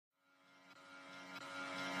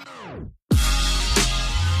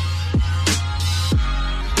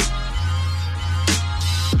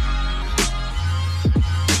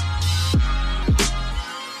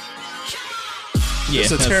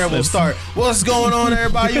That's a terrible start. What's going on,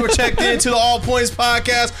 everybody? You were checked into the All Points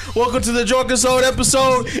Podcast. Welcome to the Drunkisode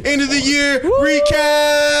episode, end of the year recap.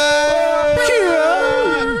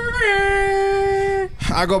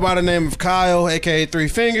 I go by the name of Kyle, aka Three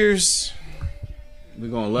Fingers. We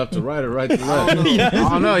going left to right or right to left? I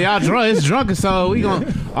don't know. Y'all drunk. It's Drunkisode. We going.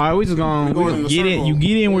 All right, we just going to get in. You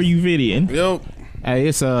get in where you fit in. Yep. Hey,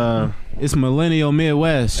 it's Millennial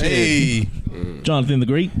Midwest. Shit. Hey, Jonathan the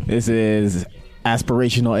Great. This is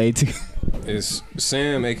Aspirational AT. It's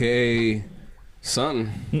Sam, aka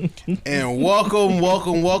something. and welcome.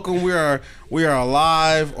 We are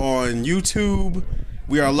live on YouTube.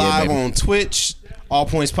 We are live on Twitch, All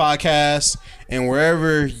Points Podcast, and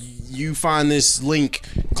wherever you find this link,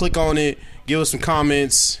 click on it. Give us some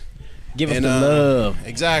comments. Give us the love.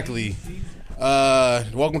 Exactly.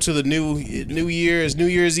 Welcome to the new year. It's New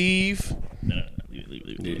Year's Eve. No.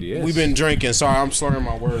 Yes. We've been drinking. Sorry, I'm slurring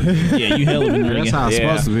my words. Yeah, you hella been drinking. That's how it's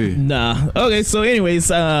supposed to be. Nah. Okay, so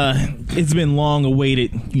anyways, it's been long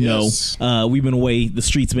awaited, Yes. know. We've been away. The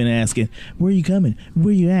streets been asking, where are you coming?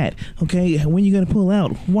 Where you at? Okay, when you gonna pull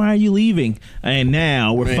out? Why are you leaving? And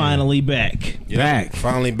now we're finally back. Yep.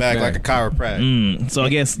 Finally back like a chiropractor. So I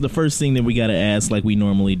guess the first thing that we gotta ask, like we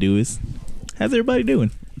normally do, is how's everybody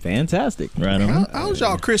doing? Fantastic. Right on. How's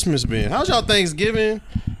y'all Christmas been? How's y'all Thanksgiving?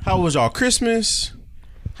 How was y'all Christmas?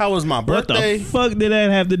 How was my What birthday? the fuck did that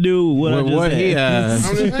have to do with What he I'm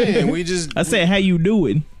just saying, I said, how you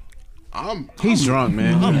doing? He's drunk,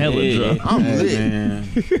 man. I'm hella drunk. I'm lit. Man.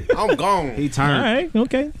 I'm gone. He All turned. right,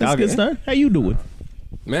 okay. That's a good start. How you doing?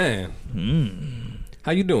 Man.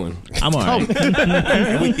 How you doing? I'm all right.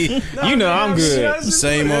 You know I'm good.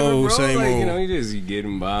 Same old. You know, you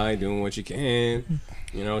getting by, doing what you can.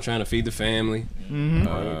 You know, trying to feed the family.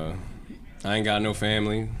 I ain't got no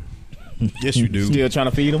family. Yes, you do. Still trying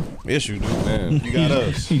to feed them? Yes, you do. Man. You got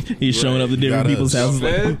us. He's showing up to different got people's us.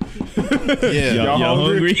 houses. Like, Yeah. y'all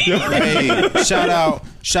hungry? Hey, shout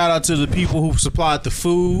out to the people who supplied the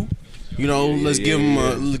food. You know, let's give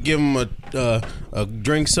them a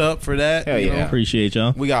drinks up for that. Hell you yeah. know? Appreciate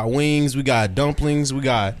y'all. We got wings, we got dumplings, we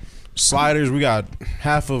got sliders, we got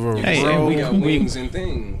half of a Hey, roll. We got wings and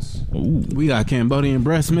things. Ooh. We got Cambodian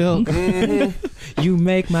breast milk. You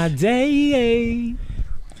make my day.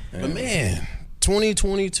 But man,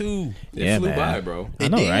 2022. It flew by, bro. I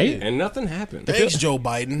know, did. right? And nothing happened. Thanks, Joe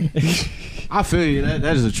Biden. I feel you. That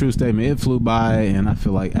is a true statement. It flew by, and I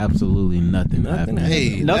feel like absolutely nothing happened.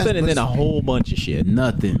 Hey, Nothing and that's- then a whole bunch of shit.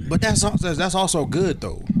 Nothing. But that's also good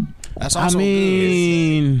though. That's I also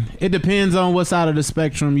mean, it depends on what side of the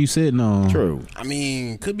spectrum you sitting on. True. good. I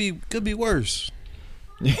mean, could be worse.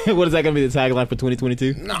 What is that going to be the tagline for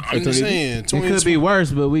 2022? No, I'm just saying. It could be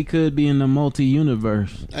worse, but we could be in the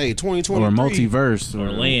multi-universe Hey, 2023 or multiverse.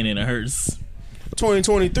 Or laying in a hearse.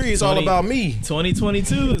 2023 is all 20 about me.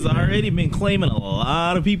 2022 has already been claiming a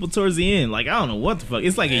lot of people towards the end. Like, I don't know what the fuck.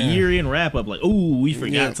 It's like a year-end wrap-up. Like, ooh, we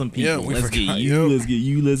forgot some people. Yeah, we let's forgot. get you. Yep. Let's get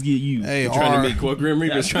you. Let's get you. Hey, Trying to meet quote Grim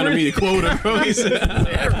Reaper's trying to meet a quota, bro. He said,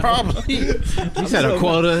 probably You said a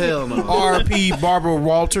quota, hell no. R.P. Barbara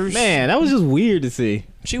Walters. Man, that was just weird to see.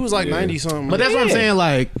 She was like 90 something. But that's what I'm saying.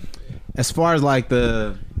 Like, as far as like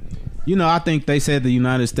I think they said the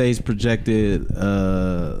United States projected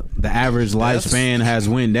the average lifespan has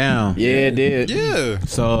went down. Yeah, it did. yeah,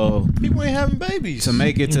 So people ain't having babies. to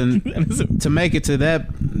make it to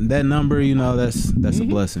that number, you know, that's a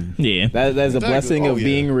blessing. Yeah. That's a Exactly. blessing Oh, of yeah.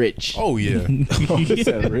 being rich. Oh yeah.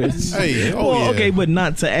 Hey. Oh Well, yeah. okay, but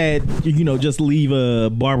not to add, just leave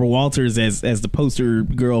Barbara Walters as the poster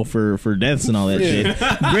girl for deaths and all that shit.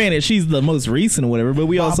 Granted, she's the most recent or whatever, but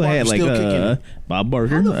we Bob also had Barker's like still kicking. Bob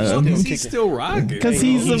Barker. he's still rocking. Because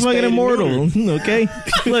he's a fucking stayed immortal. Okay,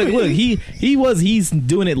 look, he's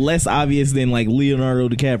doing it less obvious than like Leonardo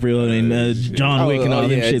DiCaprio and John Wick and all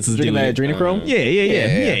them shits is drinking doing that it. adrenochrome?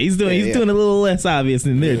 Yeah. He's doing it a little less obvious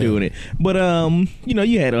than they're doing it. But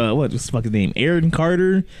you had what was his fucking name? Aaron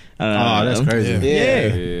Carter. Oh, that's crazy.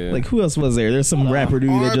 Yeah. Like who else was there? There's some rapper dude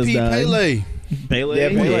that just R.P. died. Pele. Pele. Yeah,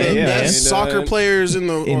 Pele, yeah. That's And, soccer players in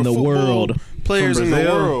the football world. Players From in the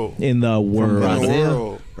Brazil? world. In the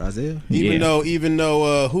world. Brazil, Even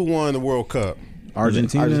though who won the World Cup?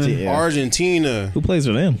 Argentina. Yeah. Argentina. Who plays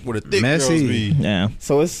for them? Where the thick Messi. girls be. Yeah.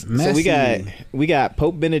 So we got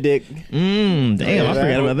Pope Benedict. Damn, I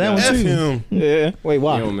forgot about that one F too. him. Yeah. Wait,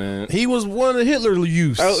 why? Yo, man. He was one of the Hitler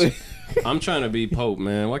youths. Oh, I'm trying to be Pope,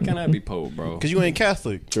 man. Why can't I be Pope, bro? Because you ain't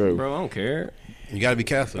Catholic. true. Bro, I don't care. You gotta be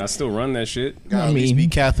Catholic. I still run that shit. You gotta at least be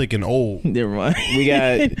Catholic and old. Never mind. We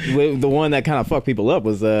got the one that kind of fucked people up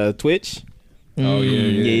was Twitch. Oh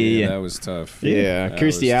yeah. That was tough. Yeah, That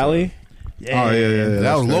Kirstie was Alley. Oh yeah.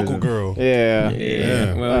 That was local girl. Yeah.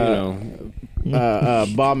 Yeah. Well,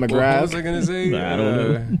 Bob What McGrath. was I gonna say? I don't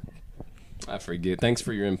know. I forget. Thanks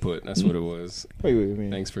for your input. That's what it was. Wait.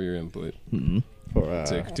 Thanks for your input. For,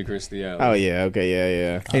 To Christy Alley. oh yeah, okay,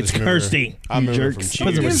 yeah. It's Kirsty. I remember You from jerks.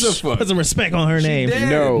 Cheers. Put Gives a fuck. some respect on her name. dead.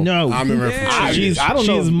 No. I remember her from Cheers. I don't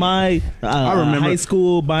know. She's my remember- high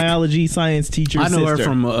school biology science teacher. I know her sister.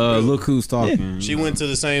 from Look Who's Talking. She went to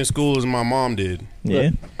the same school as my mom did. Yeah.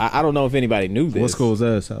 I don't know if anybody knew this. What school was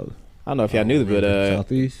that? South, I don't know if y'all knew this, but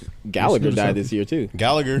Southeast. Gallagher died this year too.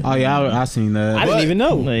 Gallagher. Oh yeah, I seen that. I didn't even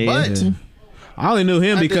know. But I only knew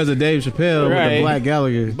him because of Dave Chappelle with Right. the Black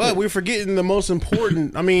Gallagher. But we're forgetting the most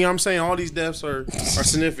important. I mean, I'm saying all these deaths are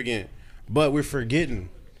significant, but we're forgetting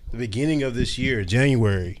the beginning of this year,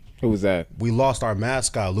 January. Who was that? We lost our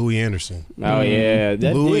mascot, Louis Anderson. Oh yeah,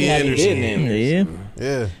 that Louis did have Anderson. hidden in there. Yeah.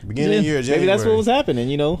 Yeah, beginning of the year, January. Maybe that's what was happening.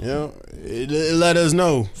 You know, Yeah, it let us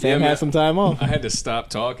know. Sam man. had some time off. I had to stop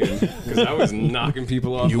talking because I was knocking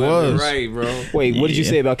people off. You left and was. right, bro. Wait, what did you Yeah.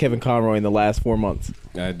 say about Kevin Conroy in the last 4 months?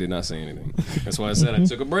 I did not say anything. That's why I said I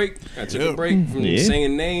took a break. I took a break from Yeah.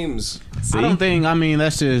 saying names. I don't think. I mean,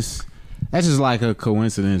 that's just like a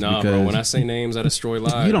coincidence. Nah, because bro. When I say names, I destroy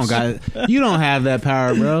lives. you don't have that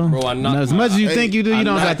power, bro. Bro, I knocked as much as you Hey, think you do, I you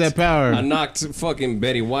don't got knocked- that power. I knocked fucking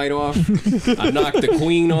Betty White off. I knocked the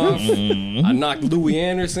Queen off. I knocked Louis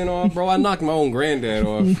Anderson off, bro. I knocked my own granddad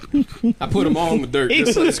off. I put him all in the dirt.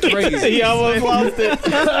 This is crazy. He almost lost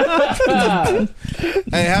it.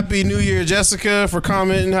 Hey, Happy New Year, Jessica, for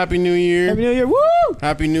commenting. Happy New Year. Happy New Year! Woo!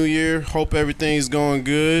 Happy New Year. Hope everything's going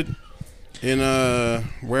good in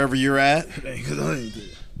wherever you're at.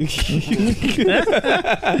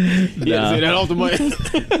 Yeah, say that off the mic.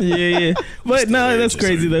 yeah. But no, that's Just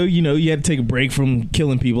crazy though. You know, you had to take a break from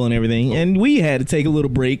killing people and everything, and we had to take a little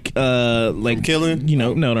break. Like From killing? You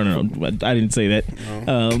know, no. I didn't say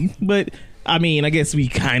that. But I mean, I guess we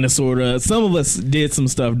kind of, sort of. Some of us did some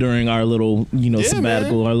stuff during our little, Yeah,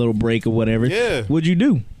 sabbatical, man. our little break or whatever. Yeah. What'd you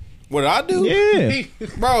do? What did I do? Yeah.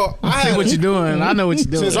 Bro, I See had what you doing? I know what you're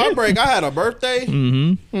doing. since our break, I had a birthday.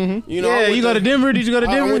 Mm-hmm. You know, yeah, I went you go to Denver? Did you go to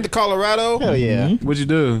I Denver? went to Colorado. Hell yeah! What'd you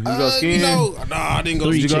do? You go skiing? You know, nah, I didn't go.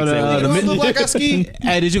 Did you go to You know, the look like I skied.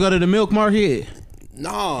 Hey, did you go to the milk market?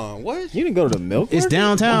 Nah, what? You didn't go to the milk. It's market?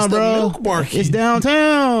 downtown, What's the bro. milk market? It's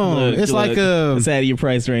downtown. Look, it's like a. It's out of your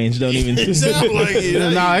price range. Don't even. It sound like it.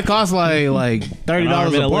 No, it costs like $30 arm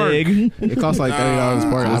and a a park. leg. It costs like $30 a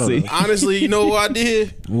park. I don't see. know. Honestly, you know what I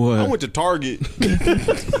did? What? I went to Target.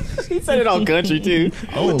 He said it all country too.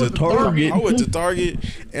 Oh, the Target. I went to Target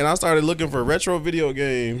and I started looking for retro video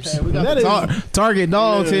games. That is Target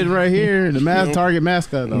dog Yeah. sitting right here. The Target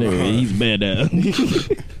mascot. Though. No, he's bad.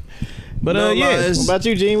 But No, yeah. it's- What about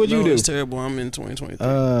you, Gene? What'd you no, do? It's terrible. I'm in 2023.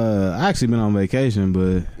 I actually been on vacation,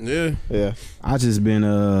 but Yeah. Yeah, I just been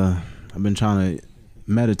I've been trying to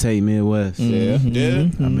meditate Midwest. yeah. Yeah.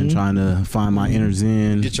 I've been trying to find my inner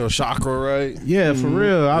zen. Get your chakra right. Yeah, for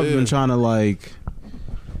real. I've Yeah. been trying to like.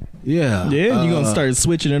 Yeah. Yeah, you gonna start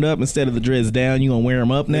switching it up instead of the dreads down. You gonna wear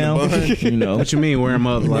them up now. bun. You know, What you mean wear them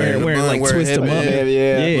up? Like, wear bun, like wear a twist them up. headband.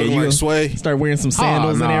 Yeah. Yeah, Looking you like gonna Sway. start wearing some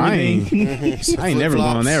sandals Oh, and no, I everything. I ain't never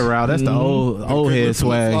going that route. That's the old head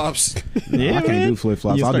swag. Flops. Yeah, I can't do flip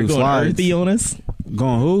flops. You I'll start do going slides. earthy on us.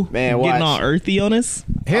 Going who? Man, watch. Getting all earthy on us.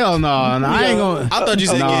 Hell no. I ain't going. I thought you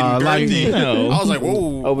said Nah, getting like- girthy. No. I was like,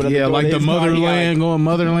 whoa. Open up Yeah, door like to the his car, he motherland, going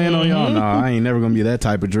motherland on y'all. No, I ain't never gonna be that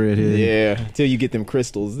type of dreadhead. Yeah, till you get them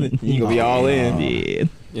crystals, you gonna be all in. Yeah.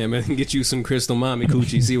 Yeah, man, get you some crystal mommy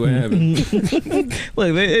coochie, see what happens.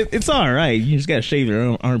 Look, it's all right. You just gotta shave your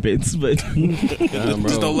own armpits, but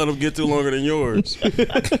Just don't let them get too longer than yours.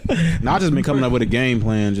 No, I just been coming up with a game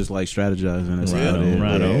plan, just like strategizing. That's Right about it. on,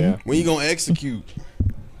 right on. Yeah. When you gonna execute?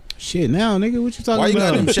 Shit, now nigga, what you talking Why you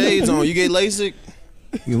got about? them shades on? You get LASIK?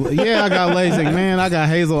 Yeah, I got LASIK, man. I got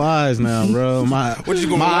hazel eyes now, bro. My What you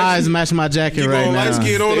going my light- eyes match my jacket You right going light now.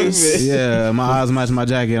 skin on us? Yeah, my eyes match my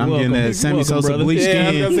jacket. I'm Welcome. getting that semi-sosa Welcome, bleach Yeah, I was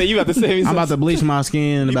skin. gonna say you about to say I'm about to bleach my skin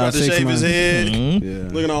in You about about to 6 shave months. his head? Yeah.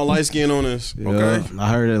 Looking all light skin on us. Yeah. Okay. I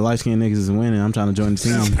heard that light skinned niggas is winning. I'm trying to join the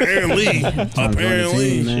team. Apparently. Trying to join the team,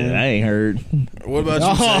 Apparently. man. I ain't heard. What about you,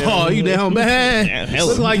 Oh, Sam? you down bad? Yeah, hell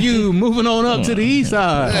Look no. like you moving on up to the east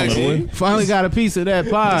side. Actually. Finally got a piece of that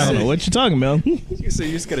I don't know pie. what you talking about. You say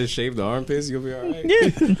you just gotta shave the armpits, you'll be alright.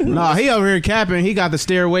 Nah, he over here capping. He got the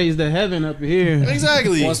stairways to heaven up here.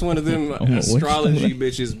 Exactly. Once one of them what you astrology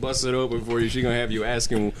bitches busts it open for you, she gonna have you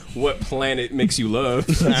asking what planet makes you love.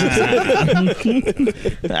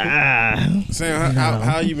 Sam,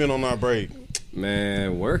 how you been on our break?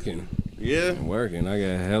 Man, working. Yeah. Working. I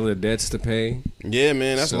got hella debts to pay. Yeah,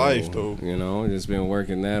 man. That's So, life, though. You know, just been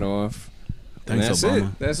working that off. Thanks, and that's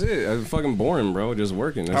Obama. it. That's it. I'm fucking boring, bro. Just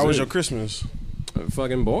working. That's How was it. your Christmas?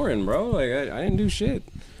 Fucking boring, bro. Like I didn't do shit.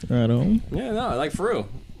 Right on. Yeah, no, like for real.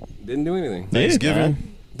 Didn't do anything.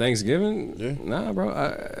 Thanksgiving. Yeah. Nah, bro.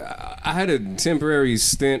 I had a temporary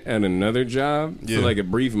stint at another job for like a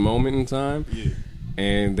brief moment in time. Yeah.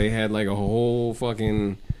 And they had like a whole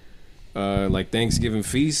fucking like Thanksgiving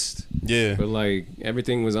feast. Yeah. But like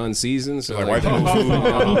everything was unseasoned. So like white people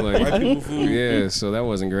food. White people food. Yeah, so that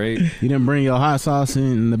wasn't great. You didn't bring your hot sauce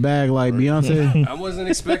in the bag like Beyonce? I wasn't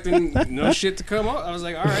expecting no shit to come up. I was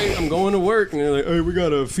like, all right, I'm going to work. And they're like, hey, we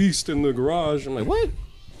got a feast in the garage. I'm like, what?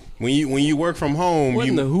 When you work from home, what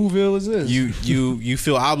in the Whoville is this? You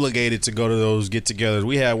feel obligated to go to those get-togethers.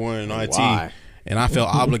 We had one in IT, and I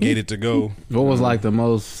felt obligated to go. What was like the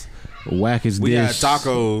most wackest dish? We had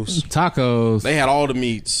tacos. Tacos. They had all the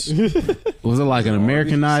meats. Was it like an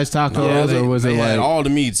Americanized tacos, or was it had like all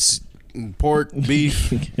the meats? Pork,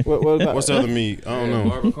 beef. What's the other meat? I don't know.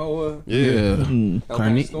 Barbacoa. Yeah. You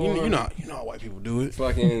know how white people do it.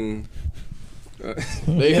 Fucking.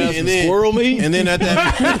 They have some squirrel meat, and then at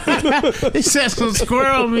that he said some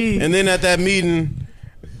squirrel meat, and then at that meeting,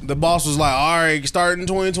 the boss was like, "All right, starting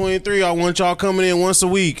 2023, I want y'all coming in once a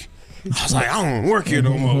week." I was like, "I don't work here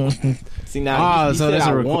no more." See now, he said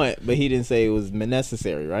I want, but he didn't say it was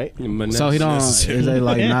necessary, right? So he don't. Is they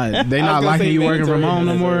like not? They not liking you working from home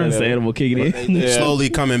no more. Animal kicking in. Slowly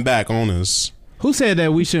coming back on us. Who said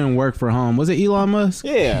that we shouldn't work for home? Was it Elon Musk?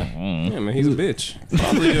 Yeah. Yeah, man, he's a bitch.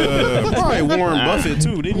 Probably Warren Buffett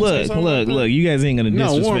too. Didn't Look. You guys ain't gonna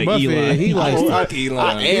disrespect Warren Buffett, Elon. He likes he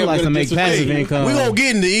likes to make passive income. We gonna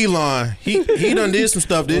get into Elon. He done did some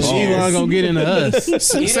stuff this year. Elon gonna get into us.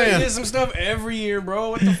 He done did some stuff every year, bro.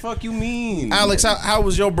 What the fuck you mean? Alex, how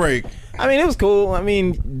was your break? I mean, it was cool. I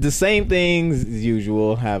mean, the same things as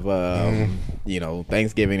usual. Have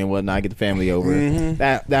Thanksgiving and whatnot. Get the family over.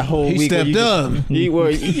 That whole he week. Stepped up. He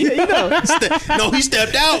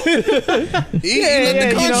stepped out. He left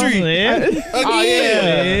the country.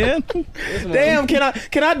 Damn,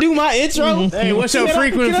 can I do my intro? Hey, what's your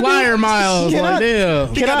frequent flyer miles?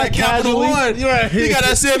 Can I casually? You got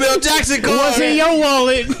that Samuel Jackson card. What's in your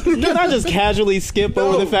wallet? Can I just casually skip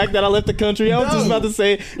over the fact that I left the country? I was just about to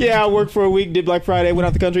say, I worked for a week, did Black Friday, went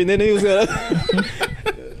out the country, and then he was gonna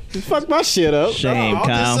fuck my shit up. Shame, I'm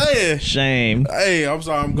Kyle. just saying. Shame. Hey, I'm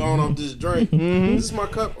sorry, I'm going off this drink. This is my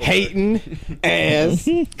cup. Hating ass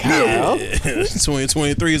Kyle.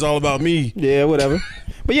 2023 is all about me. Yeah, whatever.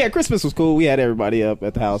 But yeah, Christmas was cool. We had everybody up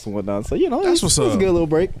at the house and whatnot. So, that's what's up. It was a good little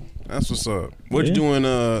break. That's what's up. What you doing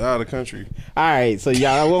out of the country? All right, so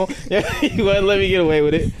y'all won't let me get away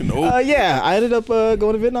with it. Nope. I ended up going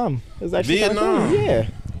to Vietnam. It was actually Vietnam? Cool. Yeah.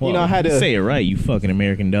 Well, I had to say it right, you fucking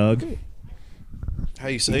American dog. How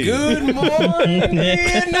you say Good it? morning,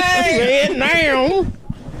 Vietnam.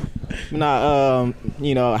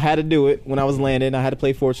 I had to do it when I was landing. I had to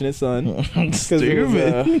play Fortunate Son because it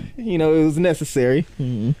was necessary.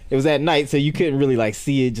 It was at night, so you couldn't really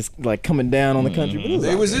see it just coming down on the country. But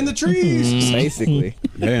it was in the trees, basically.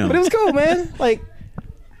 Damn. But it was cool, man.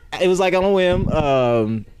 It was on a whim.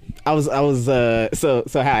 So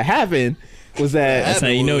how it happened was that's how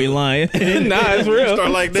you know you're lying. Nah, it's real.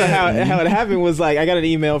 Start like that. So how it happened was I got an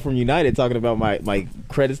email from United talking about my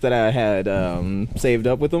credits that I had saved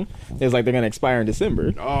up with them. It was they're gonna expire in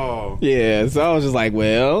December. Oh. Yeah, so I was just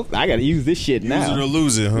well, I gotta use this shit now. Use it or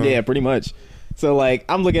lose it, huh? Yeah, pretty much. So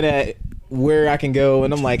I'm looking at where I can go,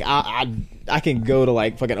 and I'm I can go to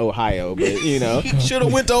fucking Ohio, but should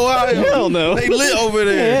have went to Ohio. Hell no, they lit over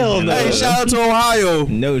there. Hell no. Hey, shout out to Ohio.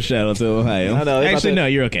 No shout out to Ohio. I know, actually, no,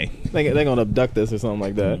 you're okay. They're gonna abduct us or something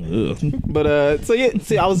like that. But I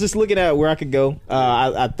was just looking at where I could go.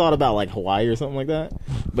 I thought about Hawaii or something like that,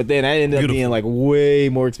 but then I ended up being way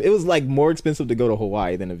more. It was more expensive to go to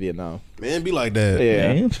Hawaii than to Vietnam. Man, it be like that.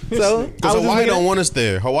 Yeah. So because Hawaii don't want us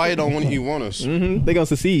there. Hawaii don't want you want us. They gonna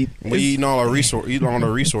secede. We eating all our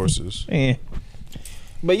resources. Yeah.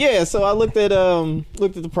 But yeah, so I looked at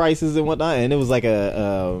the prices and whatnot, and it was I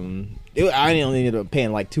only ended up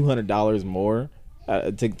paying $200 more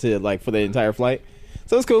to for the entire flight.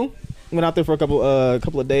 So it's cool. Went out there for a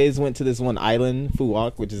couple of days. Went to this one island,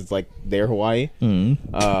 Phuoc, which is their Hawaii.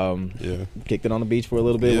 Kicked it on the beach for a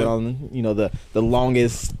little bit. Yeah. Went on the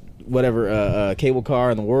longest cable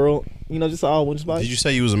car in the world. Just all one spot. Did you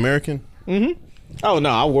say you was American? Mm-hmm. Oh no,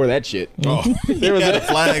 I wore that shit. Oh, there was a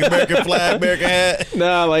flag, American hat.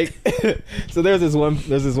 No, so there's this one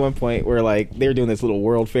point where they were doing this little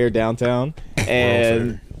World Fair downtown,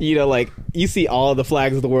 and you know, like you see all the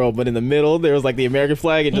flags of the world, but in the middle there was like the American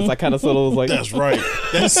flag, and just like kind of subtle was like, That's right.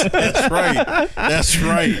 That's right. That's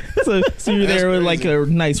right. So you're there with like a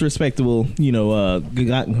nice, respectable, you know,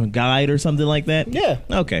 guide or something like that. yeah,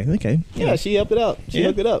 Okay. yeah. She upped it up. She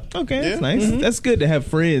hooked it up. Okay, Yeah. that's nice. That's good to have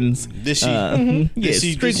friends. Did she? Yeah, Did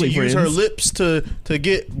she strictly use friends. her lips to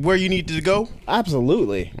get where you needed to go?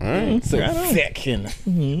 Absolutely. So Right on. thick and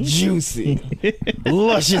juicy,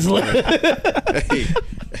 luscious lips. Hey,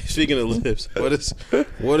 speaking of lips, what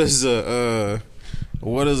does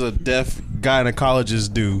a deaf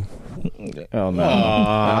gynecologist do? Oh no!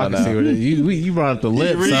 I can see what you brought up the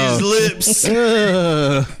lips. He reads so- lips.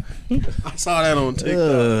 Ugh. I saw that on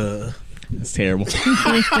TikTok. It's terrible.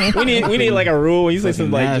 we need like a rule when you say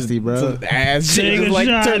something like nasty, just, bro. some ass shit, Take just a like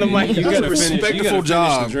shot. turn the mic. You That's gotta a finish. You respectful gotta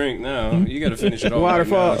job. finish the drink now. You gotta finish it all. right now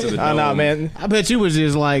Waterfall. to the Oh no, dome. man. I bet you was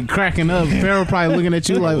just like cracking up. Pharaoh probably looking at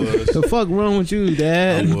you like, "The fuck wrong with you,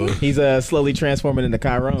 Dad?" He's slowly transforming into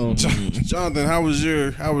Chiron. Jonathan, how was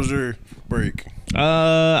your break?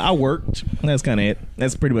 I worked. That's kind of it.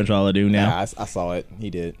 That's pretty much all I do now. Yeah, I saw it. He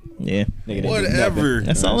did. Yeah, Nigga didn't do Whatever.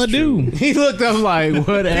 that's all I do. He looked up like,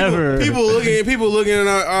 "Whatever." People looking at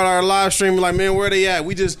our live stream like, man, where they at?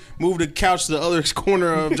 We just moved the couch to the other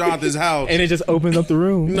corner of Jonathan's house. And it just opens up the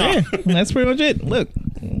room. No. Yeah, that's pretty much it. Look,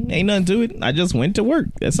 ain't nothing to it. I just went to work.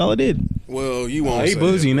 That's all I did. Well, you won't. He say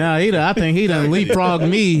bougie that. now. I think he done leapfrogged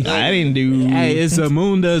me. I didn't do. Hey, it's a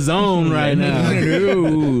Munda zone right now.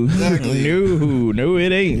 No, Exactly. no,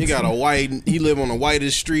 it ain't. He got he live on the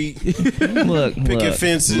whitest street. Look, Picket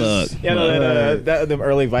fences. Look, You know that them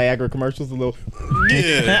early Viagra commercials, the little.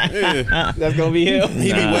 Yeah. That's gonna be him.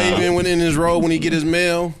 He be waving when in his road when he get his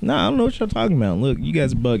mail. Nah, I don't know what y'all talking about. Look, you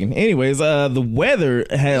guys are bugging. Anyways, the weather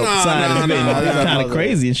outside has been kind of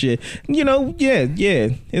crazy and shit. You know, yeah,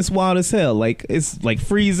 it's wild as hell. Like it's like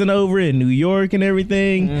freezing over in New York and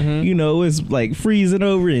everything. You know, it's like freezing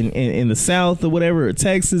over in the South or whatever, or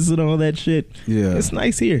Texas and all that shit. Yeah. It's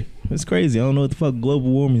nice here. It's crazy. I don't know what the fuck global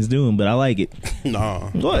warming is doing, but I like it. Nah.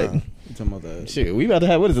 What? You talking about that? Shoot, we about to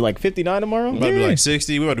have, what is it, like 59 tomorrow? About to be Yeah. like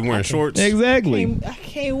 60. We about to be wearing shorts. Exactly. I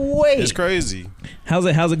can't wait. It's crazy. How's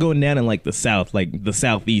it going down in like the South, like the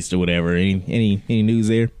Southeast or whatever? Any news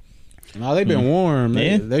there? No, they've been warm.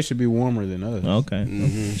 Yeah. They should be warmer than us.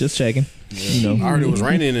 Okay, just checking. You know, I heard it was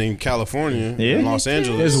raining in California, Yeah. in Los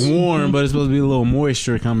Angeles. It's warm, but it's supposed to be a little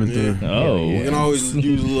moisture coming through. oh We can always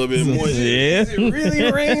use a little bit more. yeah. Really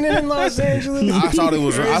raining in Los Angeles? I thought it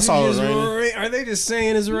was. I saw it was raining. Are they just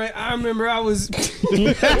saying it's rain? I remember I was.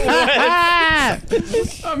 I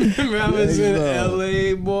remember I was in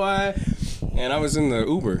LA, boy, and I was in the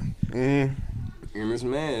Uber. And this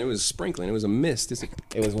man, it was sprinkling. It was a mist. It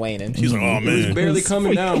was waning. He's like, oh It was man, barely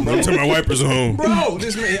coming down, bro. turn my wipers on. Bro,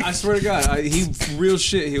 this man, I swear to God, he real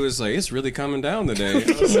shit. He was like, it's really coming down today. You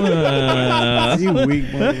weak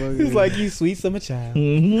motherfucker. He's like, you sweet summer child.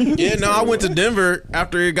 Yeah, no, I went to Denver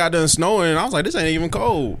after it got done snowing. I was like, this ain't even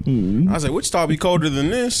cold. I was like, Wichita be colder than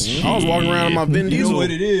this. I was walking around in my Vin You know Diesel.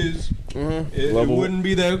 what it is? It wouldn't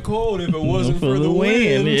be that cold if it wasn't for, For the the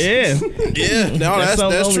wind, wind. yeah. Yeah, no, that's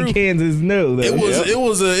only true. Kansas know though. It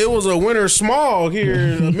was a winter smog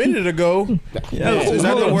here a minute ago. Is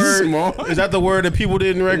that the word? Is that the word that people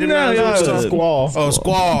didn't recognize? No, It's no, a squall. Oh,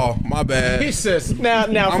 squall. My bad. He says, Now,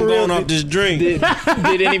 I'm for going real, off this drink. did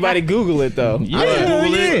anybody Google it though? Yeah,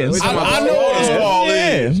 Google yeah. it. I know what a squall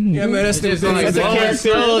is. Yeah, man, that's the That's a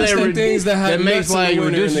character That's the things that have makes nuts in like the winter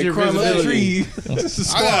and reduce they your climb up the visibility. tree.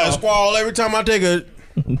 It's a I got a squall every time I take a.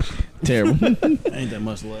 Terrible. ain't that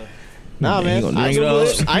much left. Nah, man, You gonna I drink it all?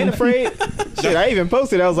 Googled it. I ain't afraid. Shit, I even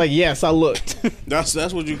posted. I was like, yes, I looked. That's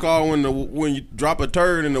what you call when you drop a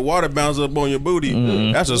turd and the water bounces up on your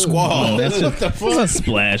booty. That's a squall. That's a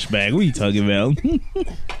splashback. What are you talking about?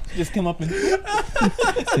 Just come up and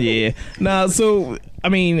Yeah. Nah, so I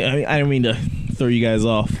mean, I don't mean to throw you guys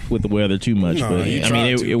off with the weather too much, No, but you I mean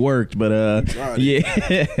tried to. it worked, but tried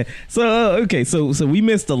yeah. So okay, so we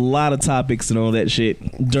missed a lot of topics and all that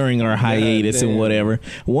shit during our hiatus and damn. whatever.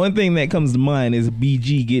 One thing that comes to mind is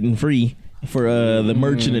BG getting free for the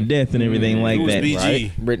Merchant of Death and everything like Who's that. BG?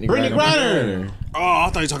 Right? Brittany Brittany Griner. Griner. Oh, I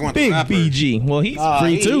thought you were talking about Big the rapper. BG. Well, he's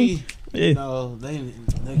free too. Yeah. No,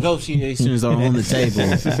 negotiations are on the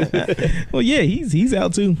table. Well, yeah, he's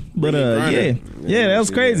out too. But yeah, that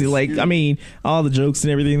was crazy. Like, I mean, all the jokes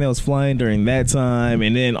and everything that was flying during that time,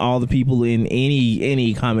 and then all the people in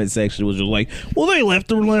any comment section was just like, "Well, they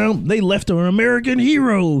left our American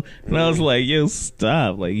hero," and I was like, "Yo,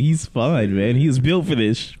 stop! Like, he's fine, man. He was built for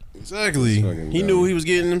this." Exactly. He knew what he was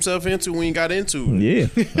getting himself into when he got into it.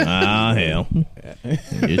 Yeah. Ah, hell.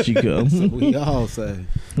 Here she comes. We all say.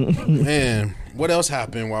 Man, what else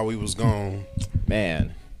happened while we was gone?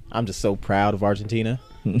 Man, I'm just so proud of Argentina.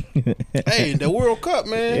 Hey, the World Cup,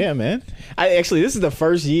 man. Yeah, man. This is the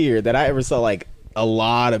first year that I ever saw like a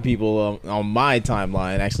lot of people on my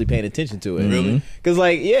timeline actually paying attention to it. Really? Because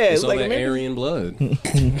It's like that Aryan blood.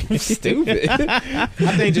 stupid. I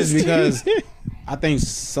think just because I think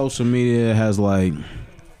social media has like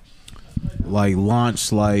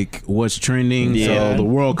launched like what's trending. Yeah. So the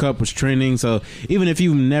World Cup was trending. So even if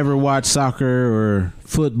you've never watched soccer or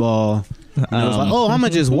football, it's like, I'm gonna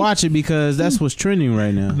just watch it because that's what's trending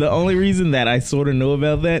right now. The only reason that I sort of know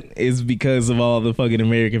about that is because of all the fucking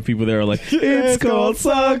American people that are like, it's called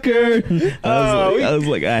soccer. I was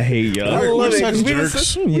like, I hate y'all. We're such We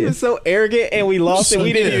jerks. were so arrogant and we lost and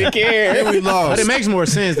we didn't even care. And we But lost. it makes more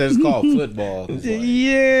sense that it's called football. It's like,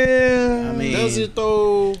 Yeah. I mean, Does it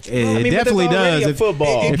though? it definitely does.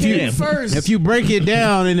 Football. If you break it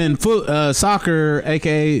down and then soccer,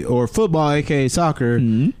 aka or football, aka soccer,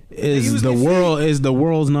 is the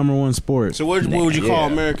world's number one sport. So what would you call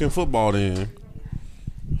American football then?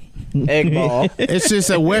 Egg ball. It's just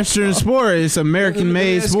a Western sport. It's American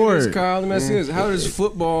made sport. Kyle, let me ask you this. How does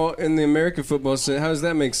football and the American football how does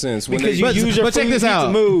that make sense? When Because they, you use your but check feet this to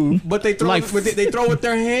out. move. but they throw like- they throw with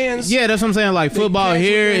their hands. Yeah, that's what I'm saying. Like football catch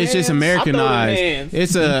here, with their it's just hands. I throw with Americanized.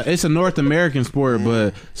 hands. It's a North American sport,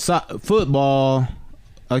 but football,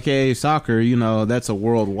 okay, soccer, that's a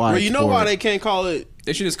worldwide. Well, you know sport. why they can't call it?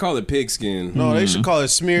 They should just call it pigskin. No, they should call it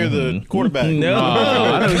smear the quarterback. No.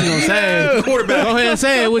 I know what you're gonna say. Quarterback. Go ahead and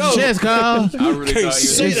say it with your chest, Kyle. I really Can't thought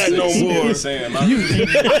say that no more. Sam.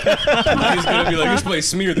 I was gonna be like, let's play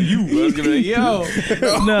smear the U. I was gonna be like,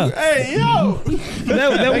 yo. No. Hey, yo.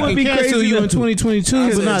 That would be cancel crazy you in though.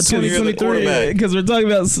 2022, but not smear the 2023. quarterback. Because we're talking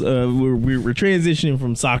about we're transitioning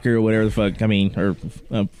from soccer or whatever the fuck. I mean, or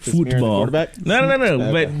football. quarterback?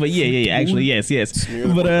 No. But yeah. Actually, yes.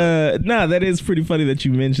 But that is pretty funny that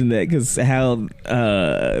you mentioned that because how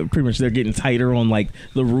pretty much they're getting tighter on like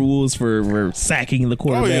the rules for sacking the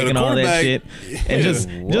quarterback the and all that shit, and just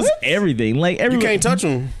everything. Like You everyone can't touch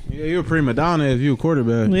him. Yeah, you're a prima donna if you're a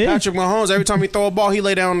quarterback. Yeah. Patrick Mahomes, every time he throw a ball, he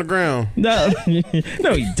lay down on the ground. No,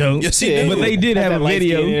 no, you don't. Yes, he do. But they did have a that light-skin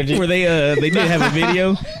video energy. where they did have a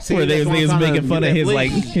video where they that's was what I'm making fun of trying to his get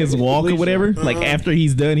like that his walk or whatever. Like after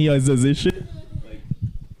he's done, he always does this shit.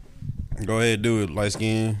 Go ahead, do it, light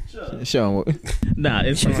skin. Show him. Nah,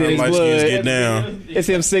 it's in his Light skins blood. get down. It's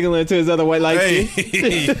him signaling to his other white light skin.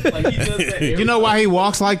 Hey. You know why he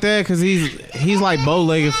walks like that? Because he's like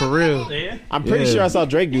bow-legged for real. I'm pretty Yeah. sure I saw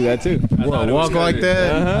Drake do that too. Walk like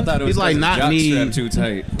that. I thought it was He's like not not me. strapped too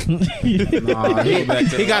tight. Nah, Go back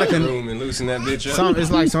to he the got locker a room and loosen that bitch up.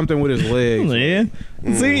 it's like something with his legs. Yeah.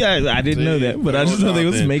 See, I didn't know that, but I just know they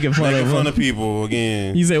was making fun of him. people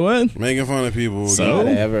again. You say what? Making fun of people again. So?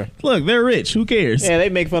 Whatever. Look, they're rich. Who cares? Yeah, they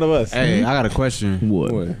make fun of us. Hey, I got a question.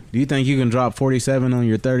 What? Do you think you can drop 47 on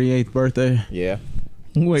your 38th birthday? Yeah.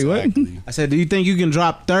 Wait, what? I said, do you think you can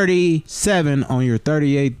drop 37 on your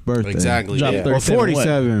 38th birthday? Exactly. Drop Yeah. 30. Or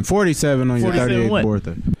 47 on your 47 38th what?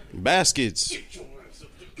 birthday. Baskets.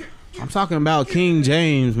 I'm talking about King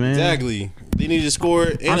James, man. Exactly. They need to score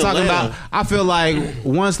in I'm talking Atlanta. about. I feel like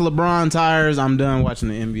once LeBron tires, I'm done watching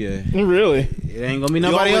the NBA. Really? It ain't gonna be You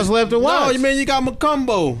nobody always- else left to watch. No, you mean you got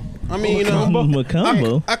Macumbo. I mean,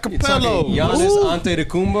 Macumbo. Acapello. Giannis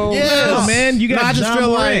Antetokounmpo. Yes. Oh man, you got. I just John feel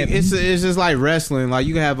Morant. like it's just like wrestling. Like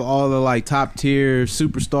you can have all the like top tier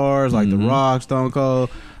superstars like The Rock, Stone Cold,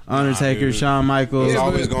 Undertaker, dude. Shawn Michaels. It's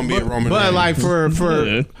always gonna be a Roman But Reigns. like for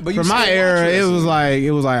Yeah. But you for my still era, watch it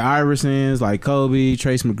wrestling. was like Iversons, like Kobe,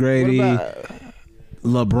 Trace McGrady,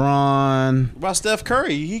 LeBron. What about Steph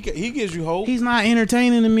Curry? He gives you hope. He's not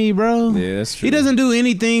entertaining to me, bro. Yeah, that's true. He doesn't do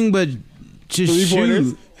anything but just Three-pointers?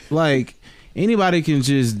 shoot. Like anybody can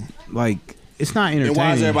just like it's not entertaining. And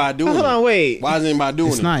why is everybody doing Hold it? on, wait. Why is anybody doing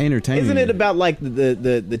It's it? not entertaining. Isn't it about like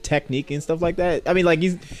the technique and stuff like that? I mean, like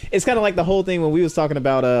it's kind of like the whole thing when we was talking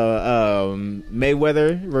about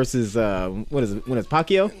Mayweather versus when it's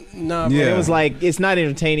Pacquiao. Nah, Yeah. bro. It was like it's not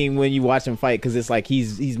entertaining when you watch him fight because it's like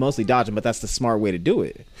he's mostly dodging, but that's the smart way to do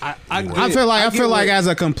it. I feel like as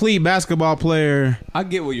a complete basketball player, I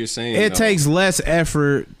get what you're saying. it though. takes less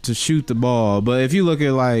effort to shoot the ball. But if you look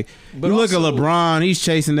at But look at also- LeBron, he's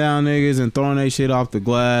chasing down niggas and throwing that shit off the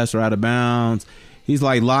glass or out of bounds. He's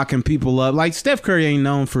like locking people up. Like Steph Curry ain't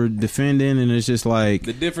known for defending, and it's just like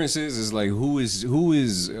The difference is like who is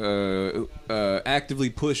actively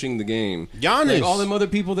pushing the game. Giannis. Like all them other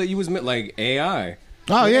people that you was like AI.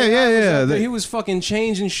 oh yeah. He was fucking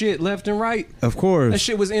changing shit left and right. Of course. That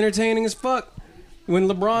shit was entertaining as fuck. When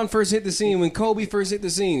LeBron first hit the scene, when Kobe first hit the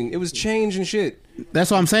scene, it was changing shit.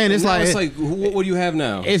 That's what I'm saying. It's Now like it's like what do you have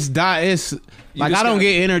now? it's like I don't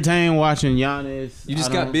get entertained watching Giannis. You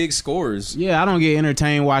just got big scores. Yeah, I don't get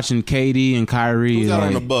entertained watching KD and Kyrie. Who's out like,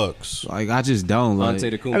 on the Bucks? Like I just don't. Like,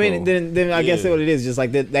 I mean, then I guess what it is, just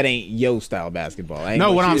like that ain't yo style basketball.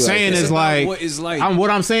 No, what I'm saying is like what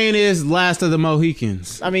I'm saying is last of the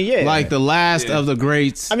Mohicans. I mean, yeah, like the last of the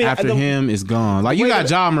greats. After him is gone. Like you got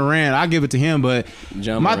Ja Morant, I give it to him, but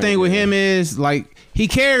my thing with him is like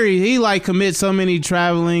he like commits so many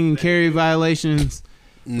traveling and carry violations.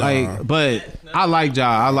 Like, but I like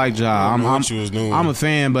Ja. I'm a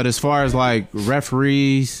fan, but as far as like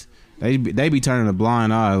referees, they be turning a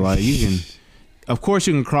blind eye. Like you can, of course,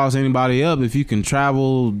 you can cross anybody up if you can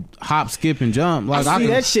travel, hop, skip, and jump. Like I see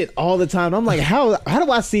that shit all the time. I'm like, how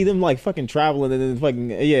do I see them like fucking traveling and then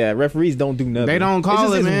fucking referees don't do nothing. They don't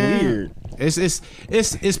call it, man. Weird.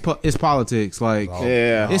 It's politics. Like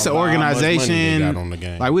it's an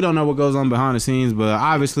organization. Like we don't know what goes on behind the scenes, but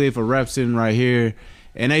obviously, if a ref's sitting right here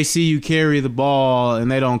and they see you carry the ball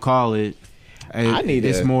and they don't call it,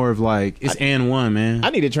 it's more of like it's and one, man. I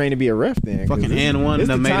need to train to be a ref then. Fucking and one. It's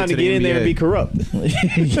the time to get in there and be corrupt.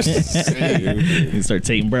 You start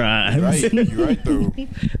taking bribes. You're right though.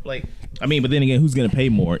 Like, I mean, but then again, who's gonna pay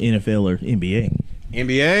more, NFL or NBA?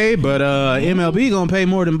 NBA, but MLB gonna pay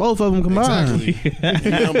more than both of them combined.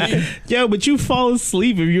 Exactly. Yo, but you fall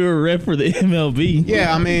asleep if you're a ref for the MLB.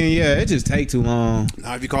 Yeah, I mean, it just take too long.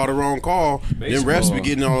 Now, if you call the wrong call, then refs be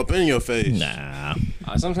getting all up in your face. Nah.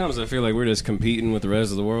 Sometimes I feel like we're just competing with the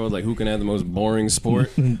rest of the world. Like, who can have the most boring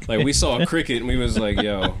sport? Like, we saw cricket and we was like,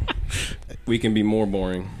 yo, we can be more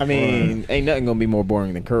boring. I mean, ain't nothing gonna be more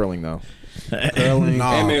boring than curling though. Curling,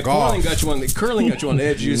 hey man, curling got you on the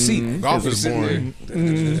edge of your seat. Golf is boring.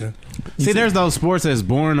 See, there's those sports that's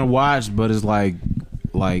boring to watch, but it's like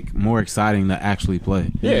more exciting to actually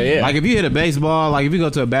play. Yeah. Like if you hit a baseball, like if you go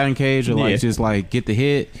to a batting cage or like just like get the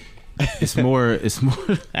hit, it's more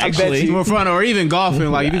Actually, it's more fun. Or even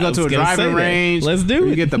golfing, like if you go to a driving range, let's do it.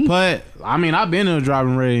 You get the putt. I mean, I've been to a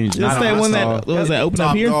driving range. Just that one that was that open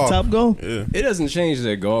up here, Top Golf. Yeah. It doesn't change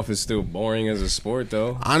that golf is still boring as a sport,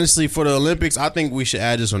 though. Honestly, for the Olympics, I think we should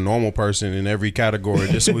add just a normal person in every category,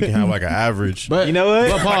 just so we can have like an average. But you know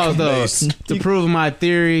what? But pause though. To prove my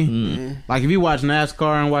theory, like if you watch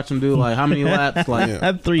NASCAR and watch them do like how many laps,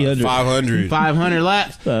 like 300, 500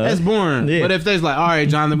 laps, that's boring. Yeah. But if there's like, all right,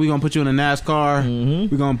 Jonathan, we're gonna put you in a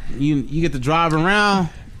NASCAR. We're gonna you get to drive around.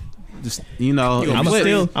 Just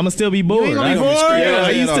I'ma still be bored. I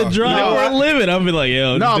used to drive for a living. I'm be like,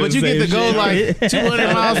 yo, no, but you get to go like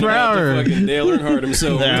 200 miles per hour. Fucking Dale Earnhardt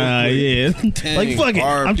himself. Yeah. Like fuck it,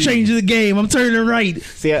 I'm changing the game. I'm turning right.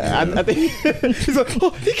 See, I think he's like, oh,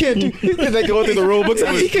 he can't do. He's like going through the rule books.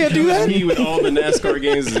 He can't do that. Me with all the NASCAR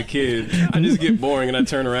games as a kid, I just get boring and I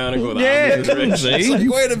turn around and go the opposite direction. It's like,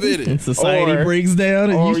 wait a minute. Society breaks down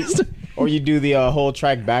and or you do the whole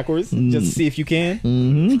track backwards just to see if you can.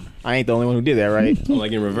 Mm-hmm. I ain't the only one who did that, right? Oh,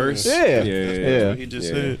 like in reverse? Yeah. He just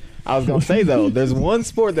said. I was gonna say though, there's one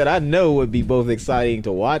sport that I know would be both exciting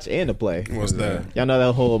to watch and to play. What's that? Y'all know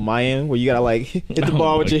that whole Mayan where you gotta like hit the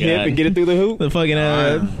ball with your hip and get it through the hoop? The fucking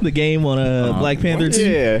the game on Black Panther 2.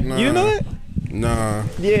 Yeah. You didn't know that? Nah.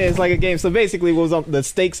 Yeah, it's like a game. So basically what was on the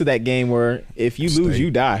stakes of that game were if you lose,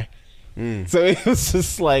 you die. So it was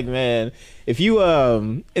just like, man, if you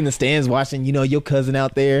in the stands watching, your cousin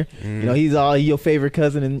out there, he's all your favorite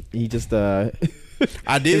cousin, and he just I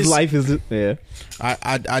did his life is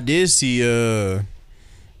I did see Dana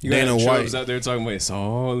White out there talking about it's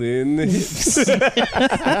all in this.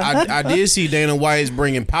 I did see Dana White's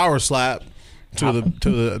bringing Power Slap to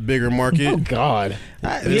the bigger market. Oh God,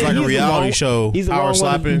 it's like a reality show. He's Power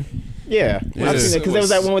slapping. Yeah, because there was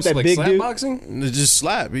that one with that like big slap dude. Boxing? Just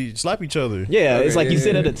slap each other. Yeah, Okay, it's like you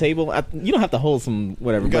sit at yeah. a table. You don't have to hold some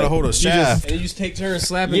whatever. You gotta hold a shaft. And you just take turns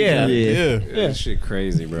slapping. Yeah. That shit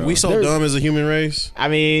crazy, bro. We so dumb as a human race. I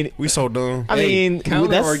mean, We so dumb. I mean, counter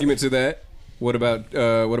that's argument to that. What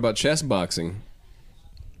about chess boxing?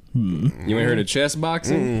 You ain't heard of chess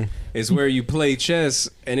boxing? It's where you play chess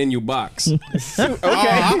and then you box. Okay.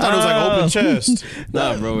 I thought it was like open chest.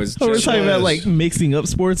 Nah, bro, it's We're chess. talking about like mixing up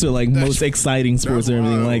sports or like most exciting sports or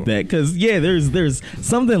everything like that. Because there's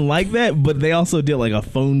something like that, but they also did like a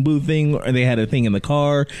phone booth thing, or they had a thing in the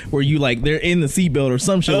car where you like they're in the seatbelt or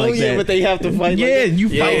some shit like that. but they have to fight. Yeah, you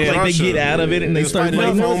fight Yeah, like they Russia. get out of it and they start fighting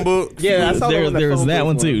fighting. phone book. Yeah, I saw There's that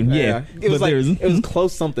one too. Yeah, it was but like it was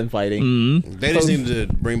close something fighting. They just need to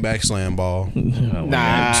bring back slam ball.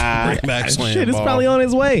 Nah, Bring back slam shit, it's ball. probably on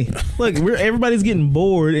its way. Look, everybody's getting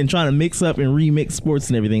bored and trying to mix up and remix sports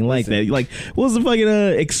and everything like that. Like, what was the fucking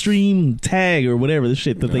extreme tag or whatever the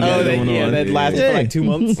shit that they got going on? That lasted for like 2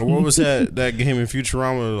 months. Or what was that game in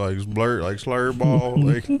Futurama, like blur, like slur ball,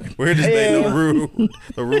 like where just made no rule,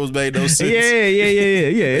 the rules made no sense.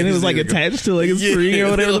 Yeah. And it was like attached to like a spring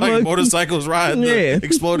or whatever. Like motorcycles riding the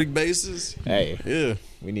exploding bases. Hey, yeah.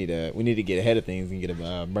 We need to get ahead of things and get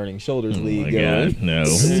a Burning Shoulders League going. God,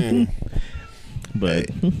 no.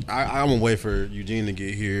 But I'm gonna wait for Eugene to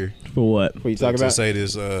get here. For what? What you talking about? To say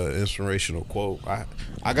this inspirational quote.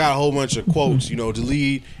 I got a whole bunch of quotes, to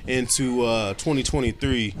lead into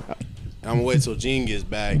 2023. I'm gonna wait till Gene gets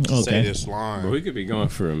back to say this line. Bro, he could be gone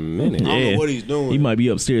for a minute. I don't know what he's doing. He might be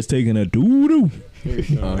upstairs taking a doo-doo.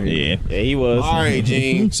 Yeah, he was. All right,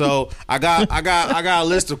 Gene. So I got a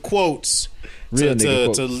list of quotes to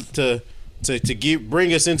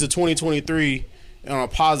bring us into 2023 on a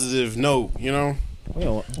positive note.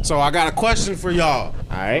 So I got a question for y'all.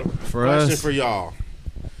 All right, for y'all.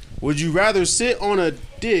 Would you rather sit on a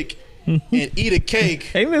dick and eat a cake,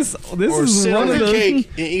 hey, this or is sit one on of a the cake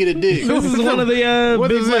and eat a dick? This is one of the What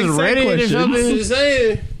big is black this, sack Reddit or questions. something? Just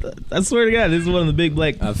saying. I swear to God, this is one of the big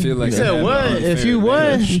black. I feel like You said what? If you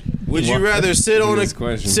what? Would you rather sit on This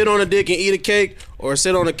question. sit on a dick and eat a cake, or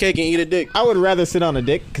sit on a cake and eat a dick? I would rather sit on a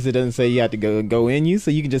dick because it doesn't say you have to go in you, so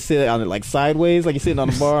you can just sit on it like sideways, like you're sitting on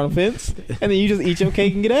a bar on a fence, and then you just eat your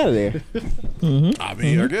cake and get out of there. I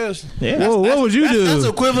mean, I guess. Yeah. What would you do? That's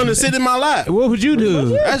equivalent to sitting in my lap. What would you do?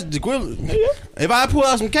 That's the equivalent. If I pull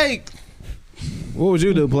out some cake, What would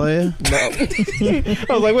you do, player? I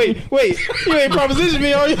was like, wait, you ain't propositioned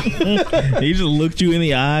me, are you? He just looked you in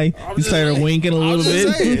the eye. He started winking a little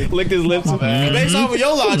bit. Licked his lips. based off of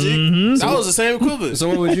your logic, that was the same equivalent. So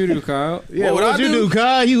what would you do, Kyle? Yeah, what what I would you do? do,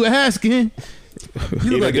 Kyle? You asking?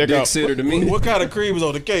 You look like a dick sitter to me. What kind of cream is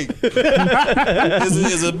on the cake?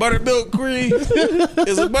 Is it buttermilk cream? Is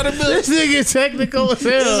it buttermilk? This nigga technical as Is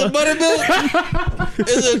it hell. buttermilk?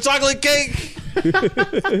 Is it a chocolate cake? Is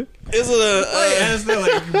it a That's still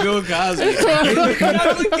like Bill Cosby.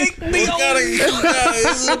 chocolate cake?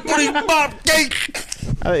 Is it a pudding pop cake?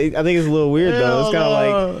 I think it's a little weird though. It's kind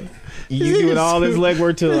of like you doing all this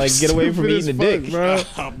legwork to like get away from eating a dick, bro.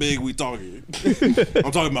 How big we talking?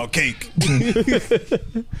 I'm talking about cake.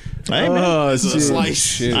 Hey, man. It's a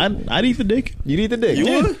slice. I'd eat the dick. You'd eat the dick. You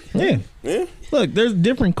would? Yeah. Yeah. Look, there's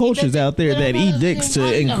different cultures out there that eat dicks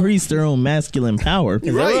to increase their own masculine power.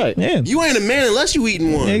 Is that right? Yeah. You ain't a man unless you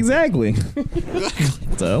eating one. Exactly.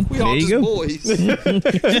 So We there all you just go. boys.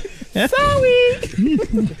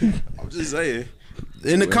 I'm just saying.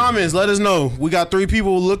 In the comments, let us know. We got 3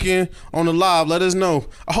 people looking on the live. Let us know.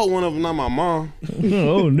 I hope one of them not my mom.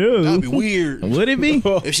 Oh no. That'd be weird. Would it be?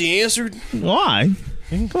 If she answered, Why?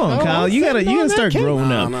 Come on, Kyle. You gotta start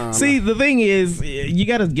growing up. Nah. See, the thing is, you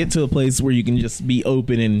gotta get to a place where you can just be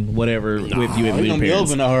open and whatever with you and your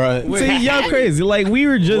parents. all right. See, y'all crazy. Like we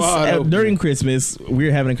were just Wide open. during Christmas, we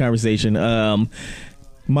were having a conversation.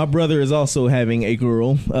 My brother is also having a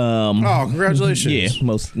girl. oh, congratulations. Yeah,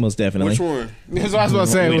 most definitely. Which one? That's what I was about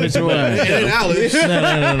to say. Which one? And Alex.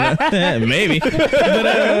 No. Maybe,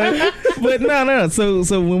 but no.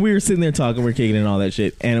 So when we were sitting there talking, we're kicking and all that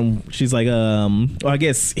shit, and she's like, well, I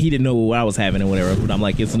guess he didn't know what I was having or whatever. But I'm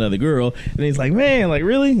like, it's another girl, and he's like, man, like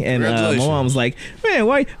really? And my mom was like, man,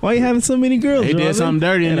 why you having so many girls? He did something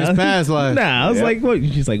dirty in his past life. Nah, I was like, what?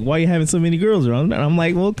 She's like, why you having so many girls around? And I'm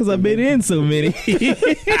like, well, because I've been in so many,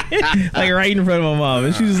 like right in front of my mom,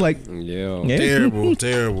 and she's just like, Yeah.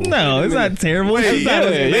 Terrible. no, it's not terrible. Wait, It's not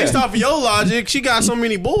based off of your logic, she got so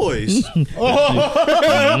many boys. Hey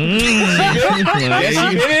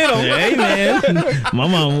man, my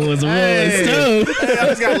mom was a rolling stone. Hey, I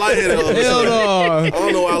just got lightheaded. all of a Hell sudden. no. I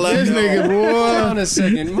don't know why I left This it nigga, on. boy. Hold on a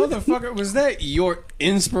second, motherfucker. Was that your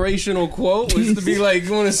inspirational quote? Was to be like,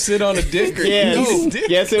 you want to sit on a dick or Yes,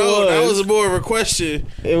 yes, it No, that was. was more of a question.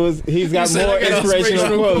 It was. He's got said more I got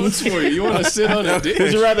inspirational quotes. for you. You want to sit on a dick?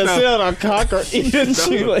 Would you rather sit on a cock or eat a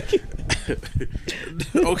shoe? Like,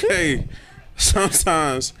 Okay,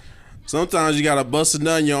 sometimes you gotta bust a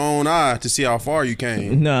nut in your own eye to see how far you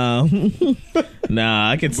came. No,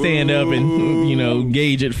 I can stand up and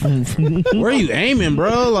gauge it from. Where are you aiming,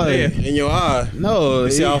 bro? Like, In your eye. no.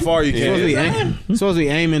 To see how far you Supposed to be came. supposed to be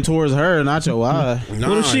aiming towards her, not your eye. Nah,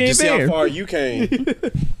 What if she ain't to see there? how far you came.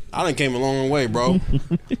 I done came a long way, bro.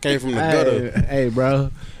 Came from the gutter. Hey,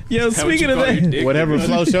 bro. Yo, speaking of that, whatever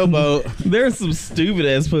floats your boat. There's some stupid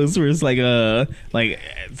ass posts where it's like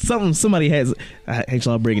somebody has.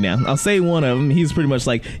 Actually, I'll break it down. I'll say one of them. He's pretty much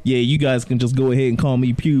like, yeah, you guys can just go ahead and call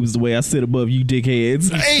me pubes the way I sit above you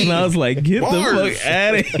dickheads. Hey, and I was like, get the fuck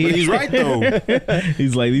out of here. But he's right though.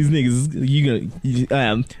 He's like, these niggas,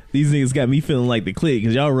 these niggas got me feeling like the clique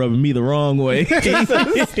because y'all rubbing me the wrong way.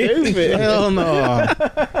 Stupid. Hell no.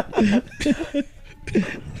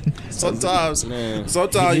 Sometimes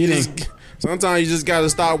you just gotta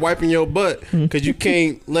stop wiping your butt because you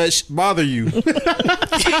can't let bother you. You know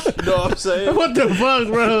what I'm saying? What the fuck,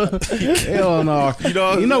 bro? Hell no.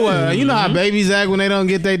 You know what? You know how babies act when they don't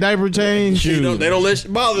get their diaper changed? They don't let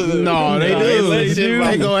shit bother them. No, they do.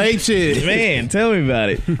 They go ape shit. Man, tell me about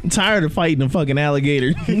it. I'm tired of fighting a fucking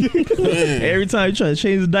alligator. Every time you try to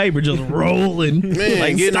change the diaper, just rolling. Man,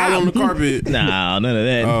 like getting out on the carpet. Nah, none of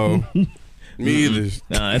that. Oh. Me either.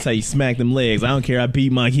 Nah, that's how you smack them legs. I don't care. I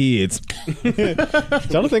beat my kids.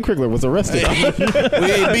 Jonathan Krigler was arrested.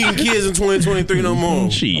 We ain't beating kids in 2023 no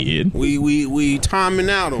more. Shit. We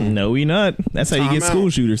timing out on. No, we not. That's how you get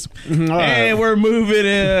school shooters. And we're moving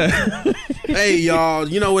in. Hey, y'all.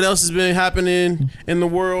 You know what else has been happening in the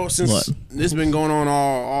world since What? This been going on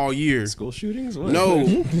all year? School shootings? What?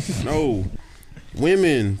 No.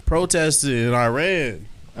 Women protested in Iran.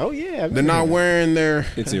 Oh yeah, They're not wearing their.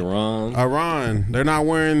 It's Iran. They're not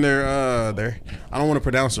wearing their. I don't want to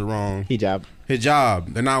pronounce it wrong.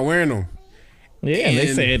 hijab. They're not wearing them. Yeah, and they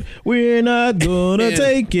said we're not gonna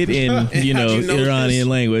take it in Iranian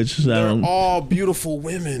language. They're all beautiful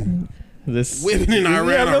women. Women in Iran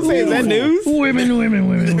Yeah, are beautiful. is that news?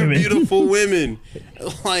 Women. Beautiful women.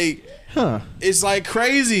 Like, it's like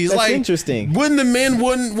crazy. It's That's like interesting. Wouldn't the men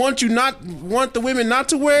want the women not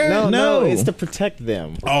to wear? No, it's to protect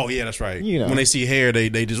them. Oh yeah, that's right. You know. When they see hair, they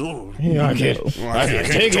just. I can't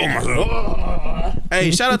take control myself.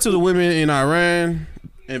 Hey, shout out to the women in Iran.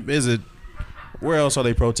 And where else are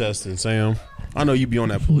they protesting, Sam? I know you be on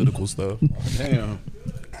that political stuff. Damn.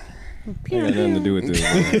 Ain't got nothing to do with this.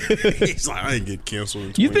 He's like, I didn't get canceled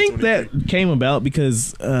in 2023. You think that came about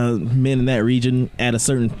because men in that region at a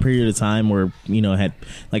certain period of time were, had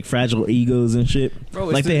like fragile egos and shit? Bro,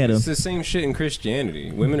 like it's the same shit in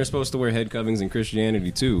Christianity. Women are supposed to wear head coverings in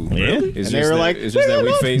Christianity too. Yeah? It's just that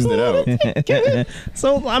we phased it out.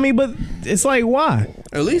 So, I mean, but it's like, why?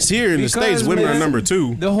 At least here in the States, women are number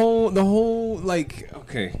 2. The whole like,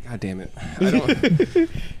 okay, god damn it. I don't.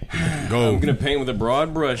 I'm gonna paint with a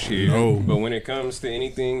broad brush here, but when it comes to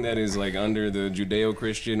anything that is like under the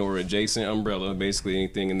Judeo-Christian or adjacent umbrella, basically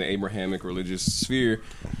anything in the Abrahamic religious sphere,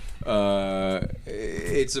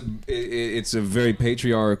 it's a very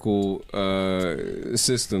patriarchal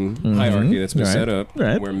system hierarchy that's been set up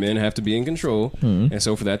where men have to be in control, and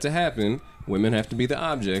so for that to happen, women have to be the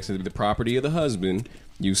objects and the property of the husband.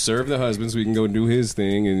 You serve the husband so he can go do his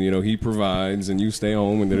thing, and he provides, and you stay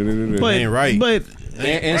home, and But, ain't right. But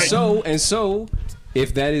so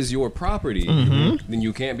if that is your property, then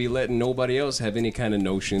you can't be letting nobody else have any kind of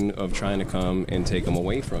notion of trying to come and take them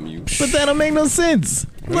away from you. But that don't make no sense.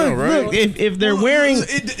 Look, if they're wearing,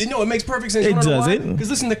 it makes perfect sense. It doesn't.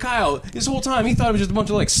 Because listen to Kyle. This whole time he thought it was just a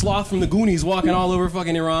bunch of like sloth from the Goonies walking all over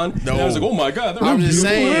fucking Iran. No, and I was like, oh my god, they're I'm just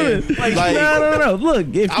saying. Like, no.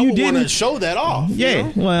 Look, if I you would want didn't to show that off.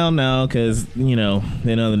 Yeah. Well, no, because then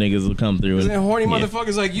other niggas will come through. And horny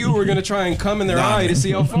motherfuckers like you were gonna try and come in their eye to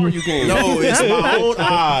see how far you came. No, it's my own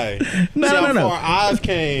eye. No. Far eyes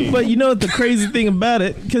came. But you know what the crazy thing about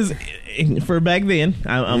it? Because for back then,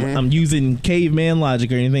 I'm using caveman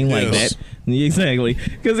logic or anything like that. Exactly.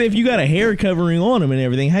 Because if you got a hair covering on them and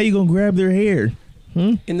everything, how you gonna grab their hair?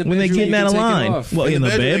 In the when they getting out of line? Well, in the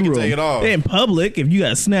bedroom. They can take it off. In public, if you got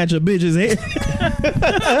to snatch a bitch's hair.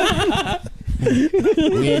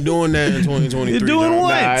 We ain't doing that in 2023. You're doing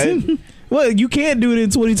what? Nah, well, you can't do it in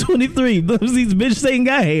 2023. These bitches ain't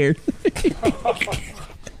got hair.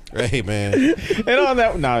 Hey man, and on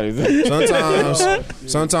that,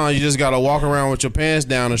 sometimes you just gotta walk around with your pants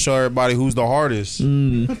down and show everybody who's the hardest.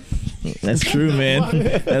 That's true, man.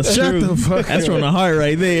 That's true. That's from the heart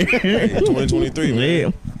right there. 2023, man.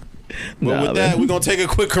 Yeah. But with that, we're gonna take a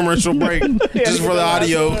quick commercial break just for the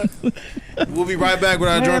audio. We'll be right back with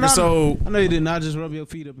our Drunkisode. I know you did not just rub your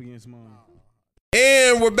feet up against mine.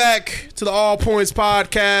 And we're back to the All Points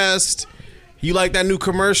Podcast. You like that new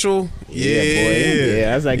commercial? Yeah, boy.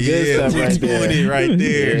 Yeah, that's that good stuff right there. Doing it right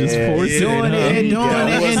there. Just doing it. Y'all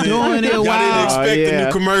didn't expect the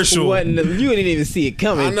new commercial. You didn't even see it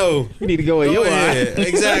coming. I know. You need to go in your eye.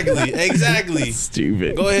 Exactly.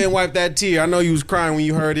 Stupid. Go ahead and wipe that tear. I know you was crying when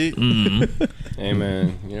you heard it. Hey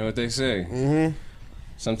man, you know what they say.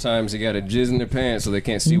 Sometimes you gotta jizz in their pants so they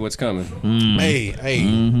can't see what's coming. Hey,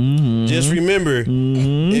 just remember,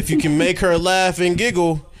 if you can make her laugh and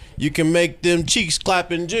giggle, you can make them cheeks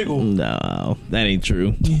clap and jiggle. No, that ain't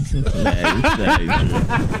true. That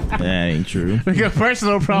ain't true. We got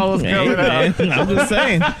personal problems coming up. I'm just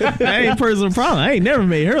saying, that ain't personal problem. I ain't never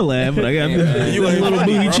made her laugh, but I got You ain't little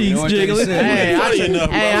funny, booty bro. cheeks jiggling. Hey,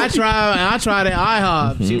 I tried at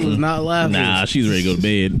IHOP. She was not laughing. Nah, she's ready to go to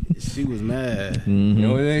bed. She was mad. You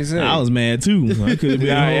know what they say? I was mad too. I could have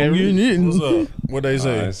been home getting it. What's up? What they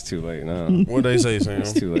say? It's too late now. What they say, Sam?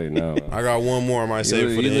 It's too late now. I got one more I might say for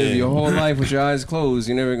You the live end. your whole life with your eyes closed.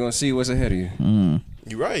 You're never gonna see what's ahead of you.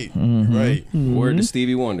 You right. You right. Word to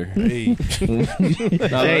Stevie Wonder. Hey.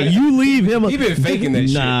 Hey, you leave him. He been faking that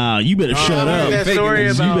shit. Nah, you better shut up. That story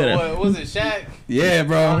You about better- what was it, Shaq Yeah, on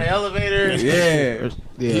bro. the elevator? Yeah.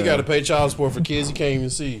 He got to pay child support for kids he can't even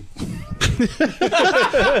see.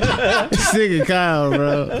 Sick of Kyle,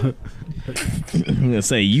 bro. I'm gonna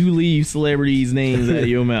say you leave celebrities' names out of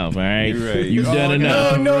your mouth. All right, You're right. you've done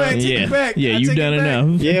enough. No, I take yeah, it back. yeah, I you've take done it back.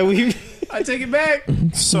 enough. Yeah, we. I take it back.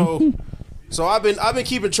 So I've been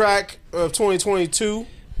keeping track of 2022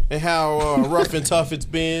 and how rough and tough it's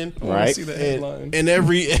been. Right. See the headline. And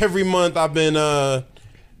every month I've been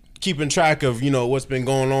keeping track of what's been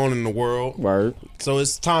going on in the world. Word. So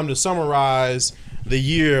it's time to summarize the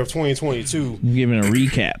year of 2022. I'm giving a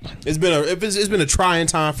recap. It's been a trying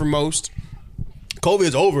time for most.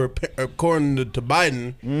 COVID's over according to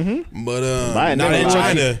Biden, but Biden not in never lied.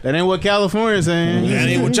 China. That ain't what California's saying. That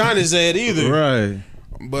ain't what China said either. Right.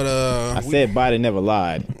 But I said Biden never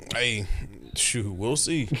lied. hey, shoot, we'll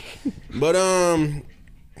see. But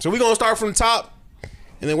so we're gonna start from the top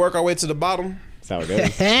and then work our way to the bottom. That's how it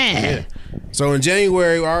goes. Yeah. So in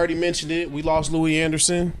January, I already mentioned it. We lost Louis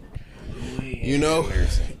Anderson.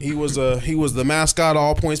 He was the mascot of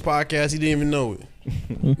All Points Podcast. He didn't even know it.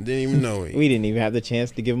 We didn't even have the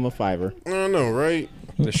chance to give him a $5. I know, right?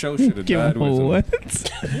 The show should have died with him. What?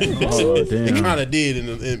 Oh, It damn. kind of did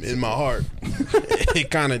in my heart.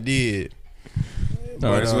 It kind of did.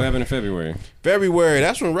 All right, so what happened in February? February,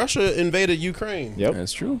 that's when Russia invaded Ukraine. Yep.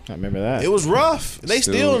 That's true. I remember that. It was rough. They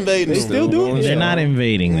still invading They them. still do it. They're not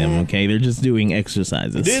invading them. Okay, they're just doing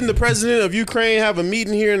exercises. Didn't the president of Ukraine have a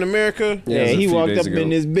meeting here in America? Yeah, Yeah, it was a he few walked days up ago. in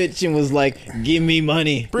this bitch and was like, "Give me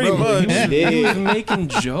money." Pretty much. He was making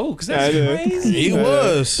jokes. That's I know. crazy. He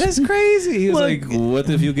was. That's crazy. He was Look. like, "What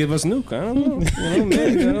if you give us nuke?" I don't know.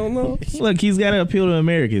 Man, I don't know. Look, he's got to appeal to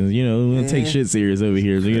Americans. We don't take shit serious over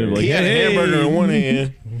here. So you're like, He had a hey. hamburger in one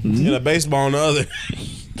hand and a baseball in the other.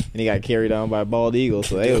 And he got carried on by a bald eagle,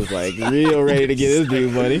 so they was like real ready to get this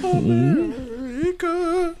dude money.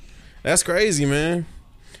 America. That's crazy, man.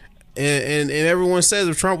 And everyone says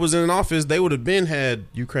if Trump was in office, they would have been had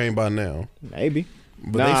Ukraine by now. Maybe.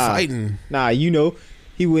 But they fighting. Nah,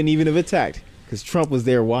 he wouldn't even have attacked because Trump was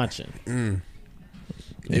there watching.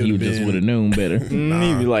 You just would have known better. He'd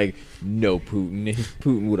be like, "No, Putin."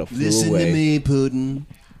 Putin would have flew away. me, Putin.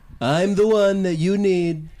 I'm the one that you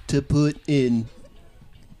need to put in.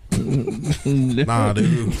 Nah,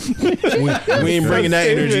 dude. we ain't bringing that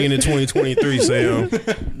energy into 2023, Sam.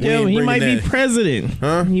 Yo, he might be president.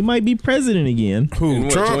 Huh? He might be president again. Who?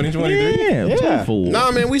 Trump? 2023? Yeah. Fool.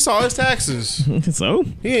 Nah, man, we saw his taxes. So?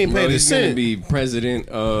 He ain't Bro, paid a he's gonna cent. be president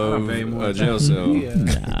of a jail cell.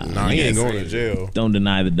 Nah, he ain't going to jail. Don't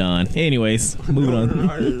deny the Don. Anyways, moving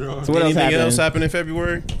on. So what Anything else else happened? happened in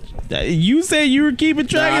February? You said you were keeping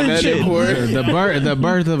track of the shit. The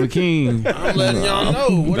birth of a king. I'm letting y'all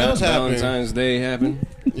know. What else happened? Valentine's Day happened.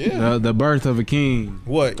 Yeah. The birth of a king.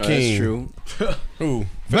 What, King? That's true. Who?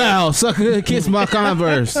 Val, sucker, kiss my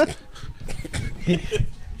Converse.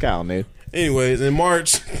 Kyle knew. Anyways, in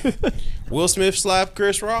March, Will Smith slapped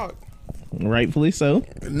Chris Rock. Rightfully so.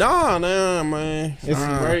 Nah, man. It's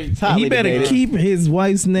Nah. hotly He better debated. keep his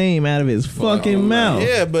wife's name out of his fucking mouth.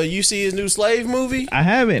 Yeah, but you see his new Slave movie? I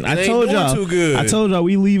haven't. I ain't told doing y'all. too good. I told y'all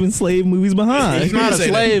we leaving slave movies behind. It's not a say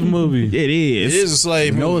that. slave movie. It is. It is a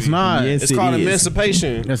slave movie. No, it's not. Yes, It's it called is.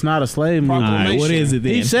 Emancipation. It's not a slave movie. All right, what is it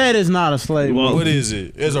then? He said it's not a slave Well, movie. What is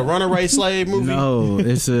it? It's a runaway slave movie? No,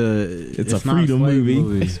 it's It's a not freedom slave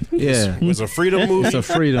movie. Yeah, It's a freedom movie? it's a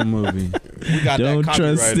freedom movie. We got Don't that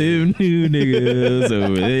trust copyrighted. them new niggas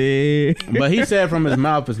over there. But he said from his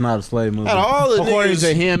mouth it's not a slave movie. Out of all the According niggas-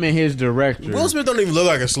 to him and his director. Will Smith don't even look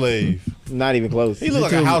like a slave. Not even close. He look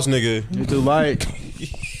like a house nigga. He's too light.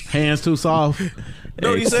 Hands too soft.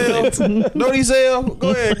 Don't he sell? Don't he sell?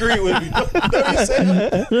 Go ahead, agree with me. Don't he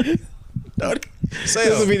sell? Don't he sell?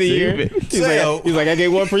 This will be the year. He's like, I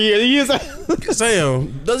get one per year.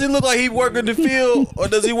 Sam, does he look like he work in the field, or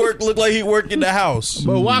does he look like he work in the house?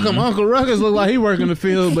 But Wacom Uncle Ruckus look like he work in the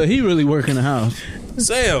field, but he really work in the house.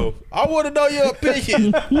 Sam, I want to know your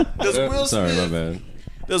opinion. Sorry, my bad.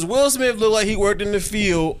 Does Will Smith look like he worked in the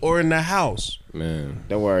field or in the house? Man,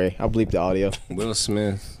 don't worry, I'll bleep the audio. Will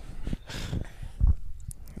Smith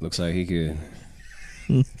looks like he could.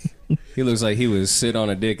 He looks like he would sit on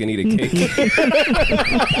a dick and eat a cake.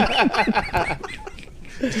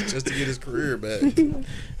 Just to get his career back.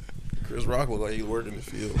 Chris Rock looked like he worked in the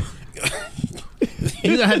field.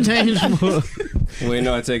 You gotta change. Wait,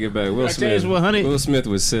 no, I take it back. Will Smith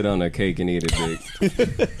would sit on a cake and eat a dick.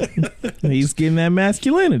 He's getting that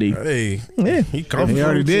masculinity. Hey, yeah, he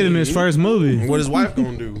already did in his first movie. What his wife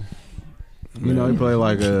gonna do? You know, he played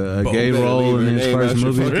like a gay role in his first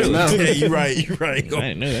movie. Yeah, you right. You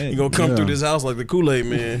gonna come through this house like the Kool-Aid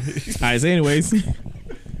man. All right, so anyways. In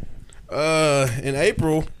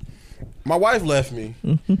April, my wife left me.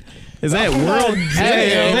 Is that world?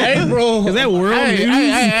 Hey, in April. Is that world news?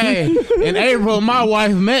 Hey. In April, my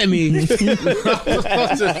wife met me. What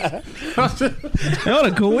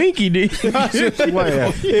a kawinky, dude. Wait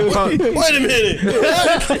a minute.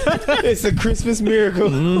 It's a Christmas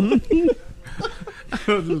miracle.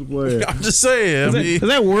 I'm just saying. Is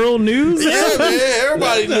that world news? Yeah, man.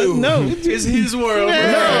 Everybody knew. No, It's his world, bro.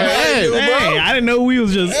 Hey, I didn't know we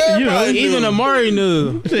was just, Even Amari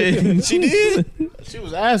knew. She did? She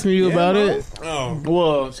was asking you about it. Oh.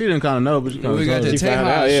 Well, she didn't kind of know, but she kind of We got told to you. take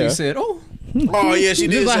out, yeah. She said, "Oh, Oh, yeah, she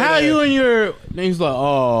did. He's like, say how that. you and your... And he's like,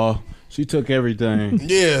 oh, she took everything.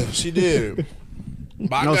 Yeah, she did.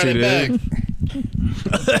 But I No, got she it didn't. back.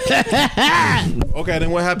 Okay,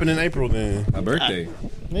 then what happened in April then? my birthday."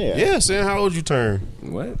 Yeah, Sam, how old you turn?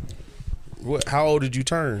 What? How old did you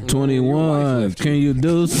turn? 21. Can you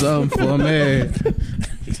do something for me?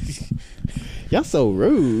 Y'all so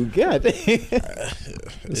rude. God damn.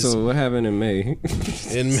 So what happened in May?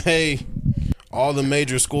 In May, all the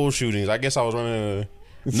major school shootings. I guess I was running.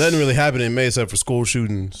 Nothing really happened in May except for school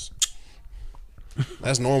shootings.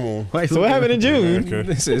 That's normal. So what happened in June?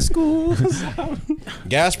 They said school.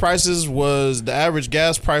 Gas prices the average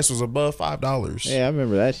gas price was above $5. Yeah, I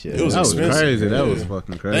remember that shit. It was That was expensive. crazy. That Yeah. was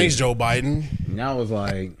fucking crazy. Thanks, Joe Biden. And that was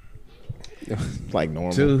like like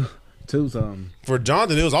normal. two something. For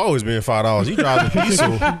Jonathan, it was always been $5. He drives a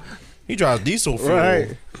diesel. He drives diesel fuel.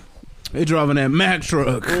 Right. They driving that Mack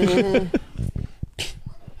truck.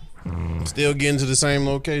 Still getting to the same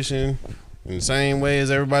location in the same way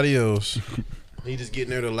as everybody else. He just getting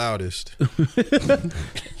there the loudest.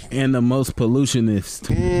 And the most pollutionist.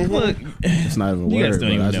 Look, It's not even a you word. guys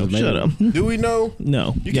don't even know. Shut up. Do we know?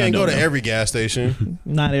 No. You can't go to every gas station.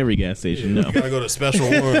 Not every gas station, no. You gotta go to special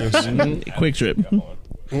ones. Quick Trip.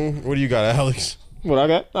 What do you got, Alex? What I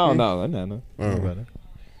got? Oh, no.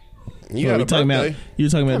 You got a birthday. You're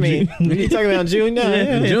talking about I mean, you talking about June? No,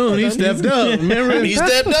 In June, he stepped up. Remember? He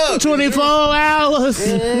stepped up. 24 hours.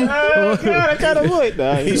 Oh, God, I kind of would.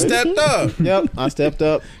 Nah, He stepped up. Yep, I stepped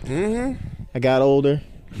up. Mm-hmm. I got older,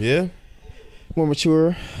 Yeah. more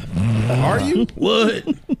mature. Are you? What?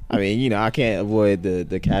 I mean, I can't avoid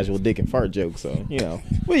the casual dick and fart joke, so,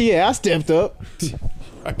 Well, yeah, I stepped up.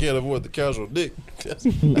 I can't avoid the casual dick.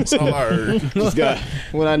 That's all I heard. Just got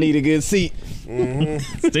when I need a good seat.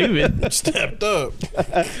 Stupid. Stepped up.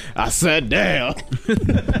 I sat down.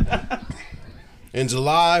 In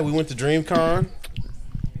July, we went to DreamCon.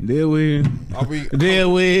 Did we? Are we going?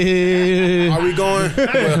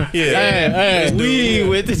 Well, yeah. Hey, we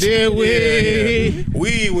with the did we?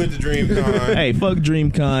 We went to DreamCon. Hey, fuck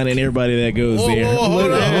DreamCon and everybody that goes there.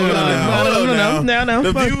 Hold on. No.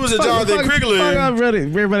 The views of Jonathan Krigler. Fuck off, brother.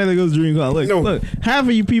 Everybody that goes to DreamCon. Look, half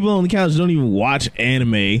of you people on the couch don't even watch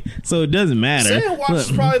anime, so it doesn't matter. Sam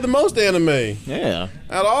watches probably the most anime. Yeah.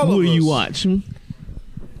 Out of all Who of do us. you watch?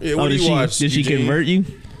 Yeah, what do you watch? Did she Eugene? convert you?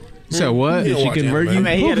 So what? You Did don't she watch convert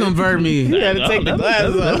anime. you? Who convert me? You had to take the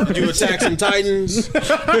glasses off. Did you attack some Titans?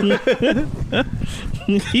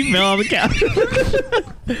 He fell on the couch.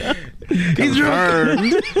 He's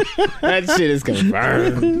confirmed. That shit is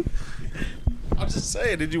confirmed. I'm just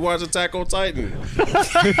saying, did you watch Attack on Titan?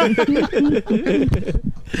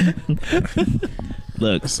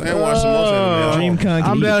 Look, Sam watched the most anime. DreamCon.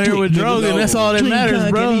 I'm down here with Drogan. That's all that matters, DreamCon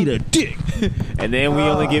bro. can eat a dick. And then we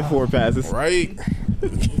only get 4 passes. Right?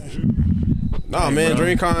 Nah, man,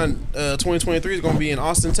 DreamCon 2023 is going to be in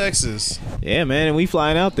Austin, Texas. Yeah, man, and we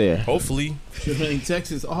flying out there. Hopefully,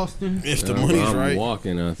 Texas, Austin. if the money's I'm right.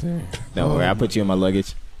 walking out there. Don't worry, I put you in my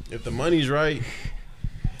luggage. If the money's right.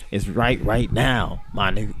 It's right now,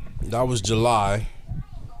 my nigga. That was July.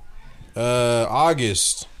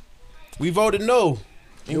 August. We voted no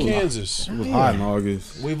in Kansas. It was hot in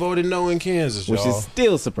August. We voted no in Kansas, Which y'all. is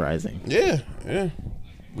still surprising. Yeah.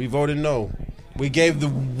 We voted no. We gave the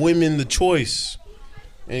women the choice.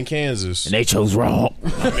 in Kansas. And they chose wrong.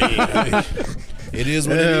 I mean, it is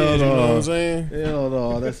what it is. You know what I'm saying? Hell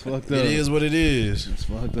no, that's fucked up. It is what it is. It's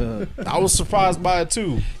fucked up. I was surprised by it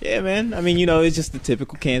too. Yeah, man. I mean, it's just the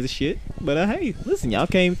typical Kansas shit. But hey, listen, y'all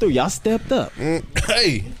came through. Y'all stepped up.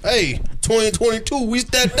 Hey, 2022, we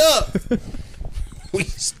stepped up. We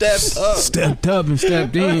stepped up. Stepped up and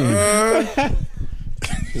stepped in.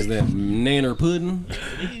 Is that nanner pudding?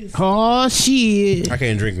 Oh shit! I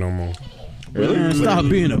can't drink no more. Really? Stop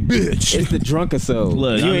being a bitch. It's the Drunkisode.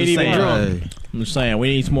 Look, you ain't even drunk. I'm just saying, we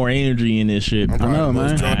need some more energy in this shit. I'm probably know, the most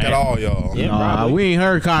man. drunk at all, y'all. Yeah, probably. We ain't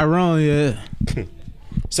heard Chiron yet.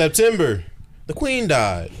 September, the Queen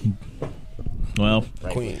died. Well,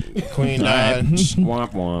 Queen died.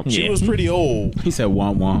 Womp womp. She was pretty old. He said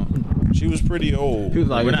womp womp. She was pretty old. He was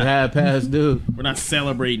like We're a not- half past dude. we're not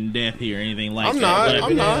celebrating death here or anything like I'm that. not.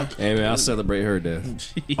 I'm not. Hey man, I'll celebrate her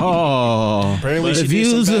death. Oh, Apparently the she did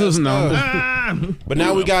some views bad is no. stuff. But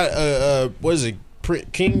now we got what is it?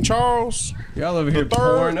 King Charles. Y'all over here The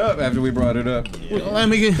third- pouring up after we brought it up. Let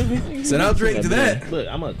me get. Said I'll drink to that. Look,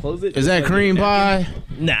 I'm gonna close it. Is that cream pie?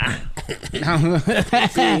 Nah.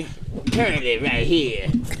 Currently right here.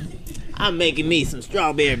 I'm making me some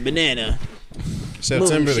strawberry banana.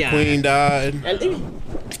 September, the Moonshine. Queen died.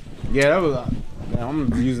 Yeah, that was.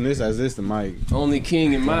 I'm using this as the mic. Only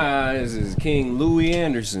king in my eyes is King Louis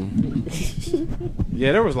Anderson.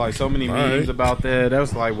 Yeah, there was like so many memes right. about that. That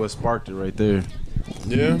was like what sparked it right there.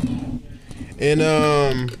 Yeah. In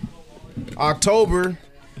October,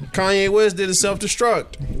 Kanye West did a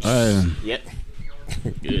self-destruct. Yep.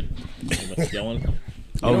 Good. Y'all want to?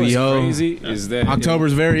 You know what's OVO. crazy is that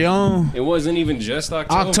October's very own. It wasn't even just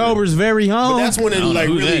October. October's very own. But that's when it like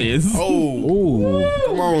who that really. is. Oh, Ooh.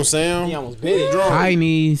 come on, Sam. He almost bit it. High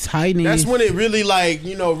knees. That's when it really like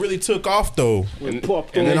really took off though. And in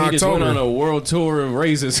then he just went October. on a world tour of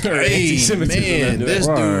racist or Hey anti-Semitism. man, this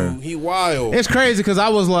Word. dude, he wild. It's crazy because I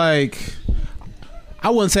was like, I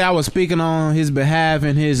wouldn't say I was speaking on his behalf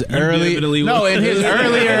in his definitely was. in his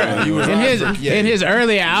earlier You was in his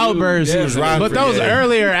earlier outbursts. was riding But for those Ye.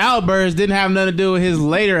 earlier outbursts didn't have nothing to do with his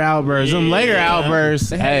later outbursts. Them later outbursts,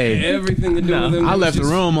 hey, Everything to do with him. I left the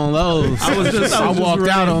room on those. I walked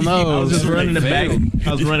out on I was those. just running the back.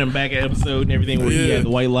 I was running back an episode and everything where he had the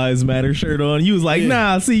White Lives Matter shirt on. He was like,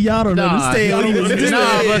 "Nah, see, y'all don't understand." Nah, what he was doing.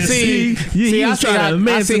 but see, he I was see trying to how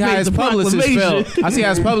emancipate his the publicist proclamation. felt. I see how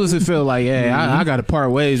his publicist felt like, yeah, I got to part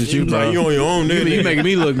ways with you, bro. Like, you on your own, You nigga. making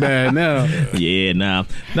me look bad now. Yeah, nah.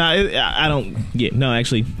 I don't. Yeah, no.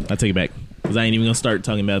 Actually, I take it back because I ain't even gonna start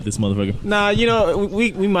talking about this motherfucker. Nah,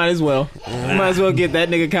 we might as well. We might as well get that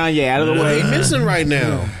nigga Kanye out of the He way. missing right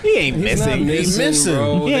now. He ain't He's not missing. missing,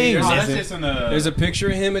 bro. He ain't There's a picture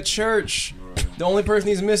of him at church. The only person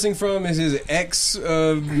he's missing from is his ex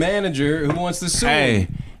manager who wants to sue him. Hey,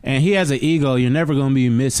 and he has an ego. You're never gonna be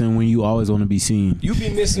missing when you always want to be seen. You'd be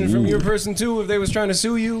missing from your person too if they was trying to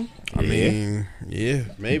sue you. I mean, yeah,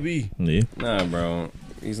 maybe. Yeah. Nah, bro.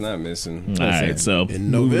 He's not missing. All right. So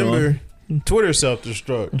In moving November, Twitter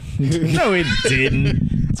self-destruct. on. No, it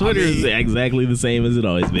didn't. Twitter is exactly the same as it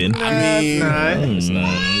always been. I mean,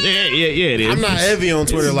 Yeah, it is. I'm not heavy on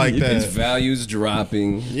Twitter like His that. values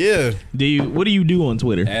dropping. Yeah. What do you do on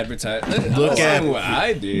Twitter? Advertise. Look at- what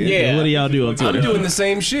I did. Yeah. What do y'all do on Twitter? I'm doing the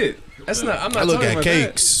same shit. That's not. I'm not I look talking at about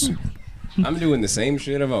cakes. That. I'm doing the same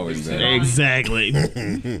shit I've always done. Exactly.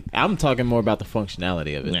 I'm talking more about the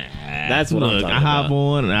functionality of it. That's what I'm Look, talking I hop about.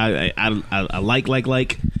 on and I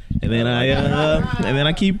like, and then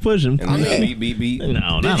I keep pushing. And then beat.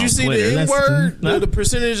 No, not Did you on see Twitter. the That's- N-word? no, The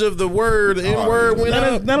percentage of the word N-word went I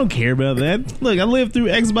up? don't care about that. Look, I live through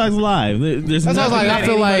Xbox Live. There's That's nothing like that I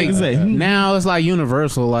feel anybody like can say. now it's like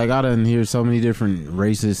universal. Like I done hear so many different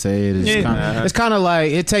races say it. It's kind of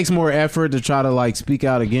like it takes more effort to try to like speak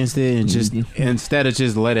out against it and just instead of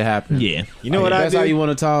just let it happen. Yeah, You know what If I that's do? how you want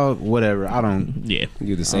to talk. Whatever. I don't. yeah. You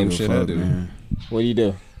do the same give a shit I fuck, do. man. What do you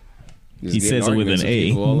do? Just He get says it with arguments an with A.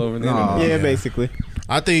 people all over the Nah. internet. Yeah, basically.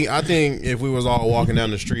 I think if we was all walking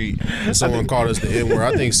down the street and someone called us the N-word,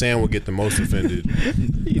 I think Sam would get the most offended.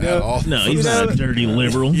 No, he's not a dirty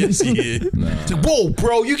liberal. Yes, he is. Whoa,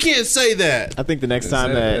 bro, you can't say that. I think the next Is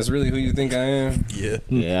time that's really who you think I am? Yeah.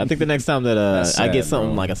 yeah, I think the next time that That's I get sad, something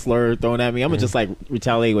bro. like a slur thrown at me, I'm gonna just like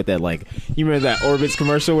retaliate with that. Like, you remember that Orbitz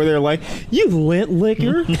commercial where they're like, "You lint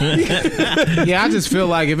liquor." Yeah, I just feel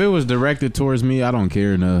like if it was directed towards me, I don't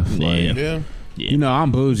care enough. Like, Yeah. Yeah. You know,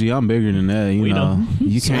 I'm bougie. I'm bigger than that. You know,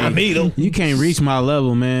 you can't reach my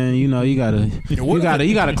level, man. You know, you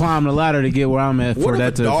gotta climb the ladder to get where I'm at for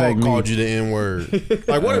that to affect me. What if a dog called you the N-word?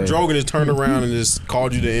 Like, what if Drogon just turned around and just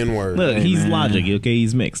called you the N-word? Look, he's Logic. Okay,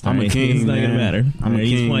 he's mixed. I'm a king. It's not gonna matter. I'm a king.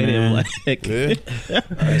 He's white and black. Yeah.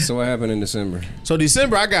 All right, so what happened in December? So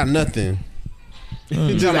December, I got nothing.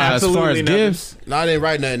 Just as far as gifts, no, I didn't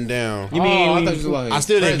write nothing down. You mean I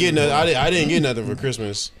still didn't get nothing. I didn't get nothing for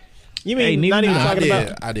Christmas. You mean not even talking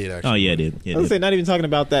about? I did actually. Oh yeah, I did. I was say not even talking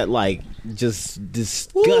about that like just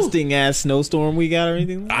disgusting ass snowstorm we got or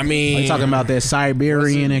anything. I mean, are you talking about that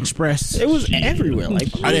Siberian Express? It was everywhere. Like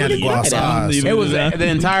I didn't have to go outside. It was the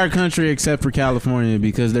entire country except for California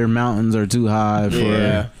because their mountains are too high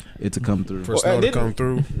for it to come through. For snow to come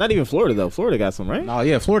through. Not even Florida though. Florida got some, right? Oh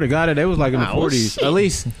yeah, Florida got it. It was like in the 40s, at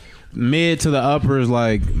least. Mid to the uppers,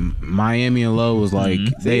 like Miami and low was like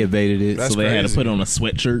they evaded it. That's so they had to put on a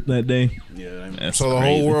sweatshirt that day. Yeah, so the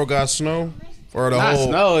whole world got snow, or the not whole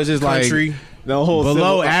snow. It's just country, like the whole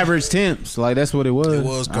below average temps. Like that's what it was. It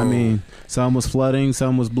was cold. I mean, some was flooding,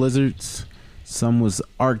 some was blizzards, some was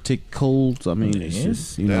Arctic colds. I mean, it's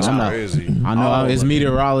just that's crazy. I know it's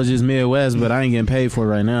meteorologist Midwest, but I ain't getting paid for it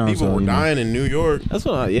right now. People were dying in New York. That's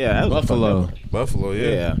what. That was Buffalo.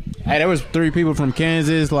 Yeah. Hey, there was 3 people from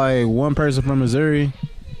Kansas, like 1 person from Missouri.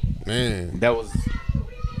 Man, that was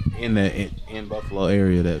in Buffalo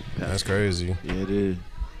area. That's crazy. Yeah, it is.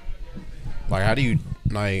 Like, how do you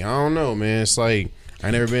like? I don't know, man. It's like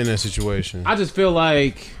I never been in that situation. I just feel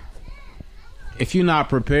like if you're not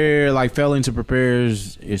prepared, like failing to prepare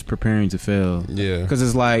is preparing to fail. Yeah, because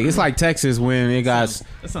it's like Texas when it got.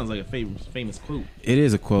 That sounds like a famous quote. It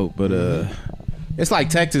is a quote, but it's like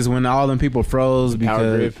Texas when all them people froze because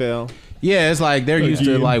power grid fell. Yeah, it's like they're used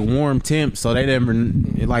to like warm temps, so they never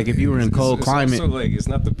like if you were in cold climate. Also, like it's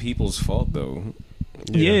not the people's fault though.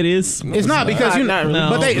 Yeah, it is. It's not because you know,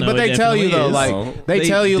 but they tell you though, like they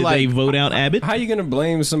tell you like they vote out Abbott. How you gonna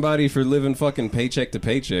blame somebody for living fucking paycheck to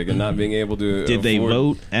paycheck and not being able to? Did they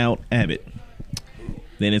vote out Abbott?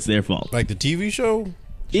 Then it's their fault. Like the TV show.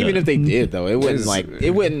 Even if they did, though, it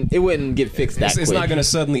wouldn't get fixed that quick. It's not going to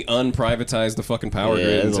suddenly unprivatize the fucking power grid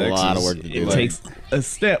in Texas. There's a lot of work to do. It takes a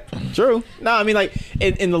step. True. No, I mean, like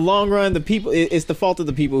in the long run, the people. It's the fault of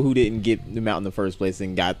the people who didn't get them out in the first place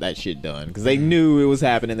and got that shit done because they knew it was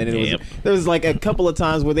happening. And then there was like a couple of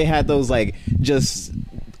times where they had those like just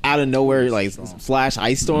out of nowhere like flash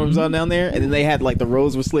ice storms on down there, and then they had like the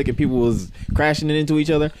roads were slick and people was crashing into each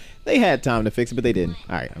other. They had time to fix it, but they didn't.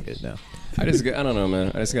 All right, I'm good now. I don't know,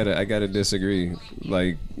 man. I gotta disagree.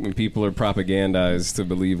 Like when people are propagandized to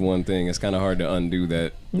believe one thing, it's kind of hard to undo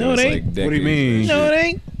that. No, it ain't. What do you mean? No, it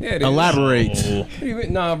ain't. Yeah, it elaborate.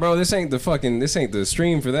 Nah, bro, this ain't the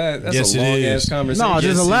stream for that. That's a long ass conversation. No,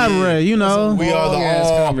 just elaborate. You know, we are the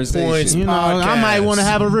all points. You know, I might want to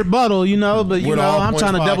have a rebuttal. You know, but you know, I'm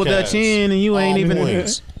trying to double dutch in, and you ain't even.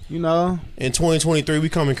 You know, in 2023, we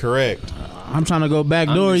coming correct. I'm trying to go back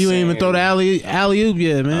door. You ain't even throw the alley oop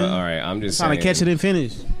yet, man. All right, I'm just trying to catch it and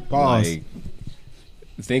finish. Pause. Like,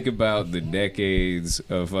 think about the decades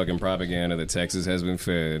of fucking propaganda that Texas has been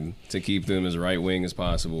fed to keep them as right wing as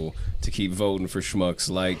possible, to keep voting for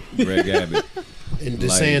schmucks like Greg Abbott and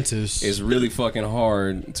DeSantis. Like, it's really fucking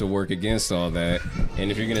hard to work against all that.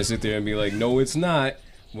 And if you're gonna sit there and be like, no, it's not.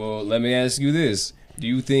 Well, let me ask you this.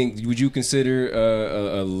 Would you consider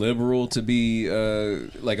a liberal to be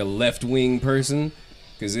like a left-wing person?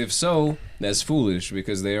 Because if so, that's foolish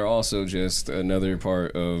because they are also just another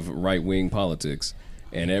part of right-wing politics.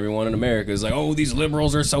 And everyone in America is like, oh, these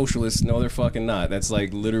liberals are socialists. No, they're fucking not. That's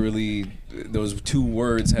like literally, those two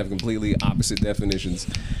words have completely opposite definitions.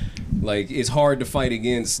 Like, it's hard to fight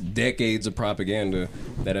against decades of propaganda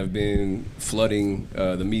that have been flooding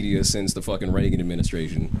the media since the fucking Reagan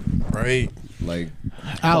administration. Right. Like,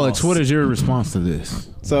 Alex, what is your response to this?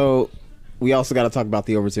 So, we also got to talk about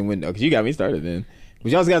the Overton window because you got me started then.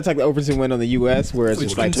 But you also got to talk the Overton window in the U.S. where it's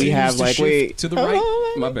just like we have like to the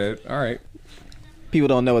right. My bad. All right. People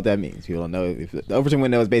don't know what that means. People don't know. If the Overton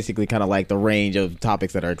window is basically kind of like the range of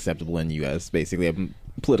topics that are acceptable in the U.S. Basically, a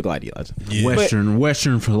political ideology. Yeah.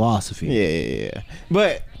 Western philosophy. Yeah.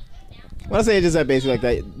 But when I say it's just that basically like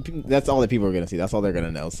that, that's all that people are going to see. That's all they're going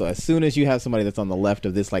to know. So as soon as you have somebody that's on the left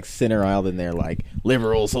of this like center aisle, then they're like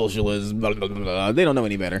liberal, socialist, blah, blah, blah, blah. They don't know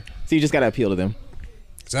any better. So you just got to appeal to them.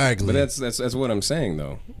 Exactly. But that's what I'm saying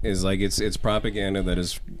though. Is like it's propaganda that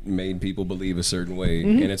has made people believe a certain way,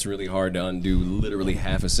 and it's really hard to undo literally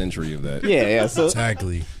half a century of that. Yeah. So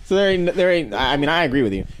exactly. So there ain't. I mean, I agree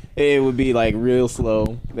with you. It would be like real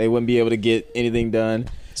slow. They wouldn't be able to get anything done.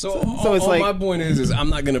 So it's like my point is I'm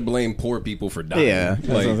not gonna blame poor people for dying. Yeah,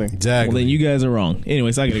 like, exactly. Well, then you guys are wrong.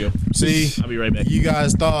 Anyways, I gotta go. See, I'll be right back. You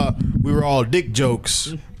guys thought we were all dick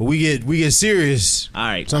jokes, but we get serious. All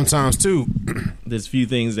right, sometimes too. There's a few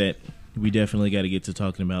things that we definitely got to get to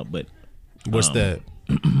talking about, but what's that?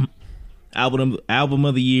 Album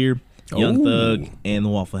of the year, Young Thug and the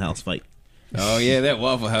Waffle House fight. Oh yeah, that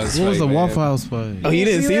Waffle House. What was the man. Waffle House fight? Oh, you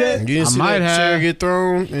didn't see that? You didn't I see might that chair have. get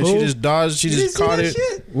thrown and she just dodged. She just caught it.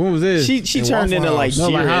 What was this? She In turned Waffle into like House. No,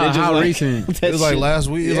 Sheeran. like how, It just how like- recent? It was like last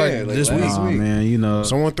week. It was Yeah, like like this last week. Oh man, you know.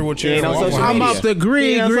 Someone threw a chair. Yeah, in on Waffle social House. I'm media. off the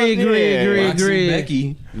grid. Roxy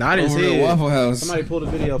Becky. No, I didn't over see at it. Waffle House. Somebody pulled a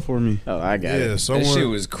video for me. Oh, I got Yeah, it. That shit someone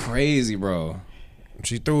was crazy, bro.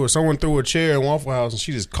 someone threw a chair in Waffle House and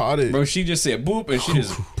she just caught it. Bro, she just said boop and she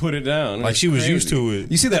just put it down. It Like she was crazy. used to it.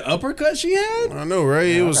 You see that uppercut she had? I know, right?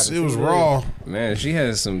 It was raw. Man, she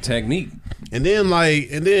has some technique. And then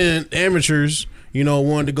amateurs,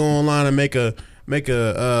 wanted to go online and make a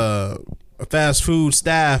fast food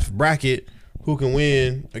staff bracket who can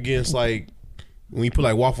win against like when you put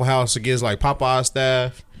like Waffle House against like Popeye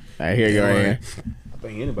staff. All right, here you go right here. I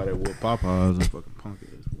think anybody with Popeyes is fucking punk.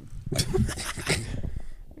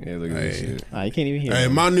 Yeah, look at this shit. You can't even hear Hey,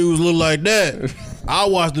 me. my news look like that. I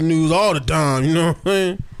watch the news all the time, you know what I'm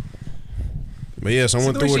saying? But yeah,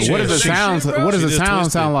 someone threw a chair. What does the Shit, sound? bro. What does She the just sound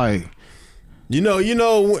twisted. sound like?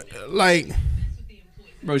 Like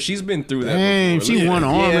Bro, she's been through that Damn, before. she one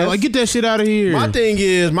arm. Yes. Like, get that shit out of here. my thing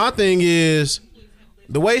is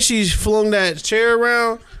the way she flung that chair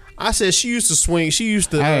around. I said she used to swing. She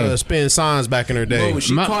used to Hey. spin signs back in her day. Bro,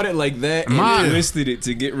 she My- caught it like that and my- twisted it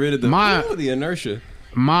to get rid of the inertia.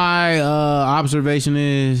 My observation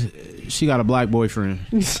is she got a black boyfriend.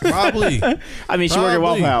 Probably. I mean, she worked at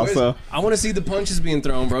Waffle Probably. House, so I want to see the punches being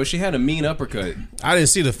thrown, bro. She had a mean uppercut. I didn't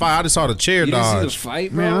see the fight. I just saw the chair You didn't see the dodge.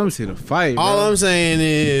 fight, bro? Man, let me see the fight. Bro. All I'm saying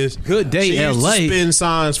is, Good day, she used LA. to spin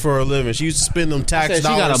signs for a living. She used to spin them tax Said she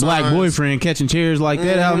dollar got a black signs. boyfriend catching chairs like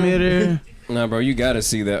that out there. Nah, bro, you got to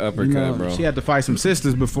see that uppercut, bro. She had to fight some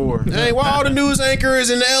sisters before. Hey, why all the news anchors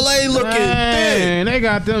in LA looking thick? Man, they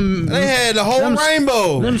got them. They had the whole them-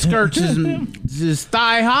 rainbow. Them skirts is just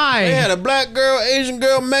thigh high. They had a black girl, Asian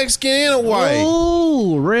girl, Mexican, and a white.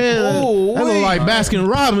 Ooh, red. Ooh, That look wait. like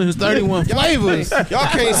Baskin Robbins 31 flavors. Y'all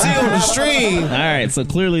can't see on the stream. All right, so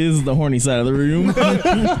clearly this is the horny side of the room.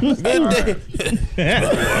 Good day.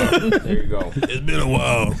 There you go. It's been a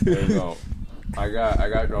while. There you go. I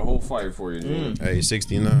got the whole fight for you, dude. Hey,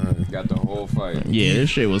 69. Got the whole fight. Yeah, this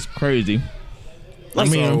shit was crazy. I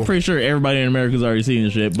mean, So- I'm pretty sure everybody in America's already seen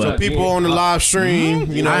this shit, So but people on the live stream,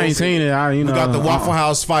 I ain't seen it. we got the Waffle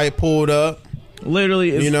House fight pulled up.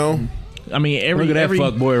 literally, it's, I mean, Look at that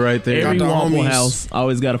fuck boy right there. every Got the Waffle homies. House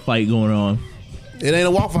always got a fight going on. It ain't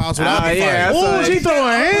a Waffle House without the yeah, fight. that's Ooh, she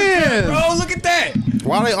throwing hands. Bro, look at that.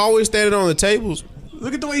 Why they always standing on the tables?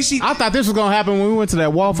 Look at the way she. I thought this was gonna happen when we went to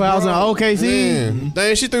that Waffle House in OKC. Man,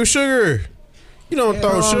 dang, she threw sugar. You don't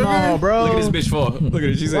throw sugar. No, bro. Look at this bitch fall. Look at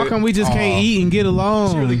it. She Why said. come we just can't eat and get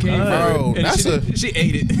along? She really came for Bro, it. And that's she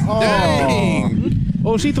ate it. Dang.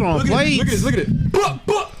 Oh, she throwing Look at plates. this. Look at it. Buh,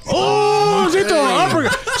 buh. Oh, she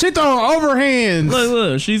throwing overhands.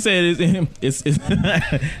 Look, she said it's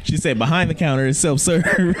she said behind the counter is self-serve.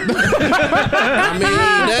 I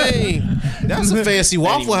mean, dang. That's a fancy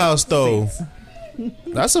Waffle House, though.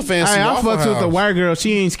 That's a fancy Hey, I Waffle fucks House. with the white girl.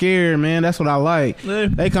 She ain't scared, man. That's what I like. Yeah.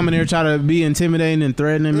 They come in here try to be intimidating and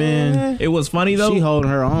threatening, man. It was funny though. She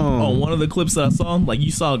holding her On own. one of the clips that I saw, like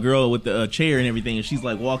you saw a girl with the chair and everything, and she's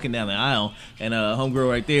like walking down the aisle, and homegirl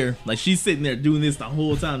right there, like she's sitting there doing this the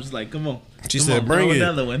whole time. She's like, "Come on." She come said, on, "Bring throw it."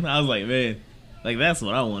 another one. I was like, man, like that's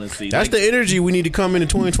what I want to see. That's like, the energy we need to come into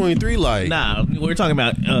 2023 like. Nah, we're talking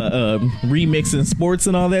about remixing sports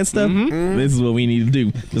and all that stuff. This is what we need to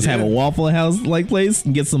do. Just have a Waffle House like place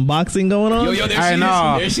and get some boxing going on. Yo, there I she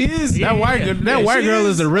know. is. There she is. That white girl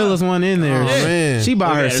is the realest one in there. Oh, man. She by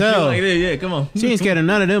Look at her. She herself. like that. Yeah, come on. She ain't scared of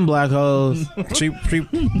none of them black hoes. She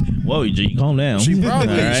Whoa, G, calm down. probably,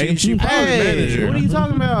 All right. she probably managed her. What are you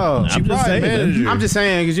talking about? I'm just saying. managed her. I'm just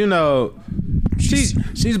saying because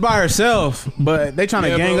she's by herself, but they trying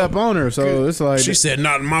to gang up on her. So it's like She said,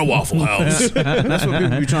 "Not in my Waffle House." that's what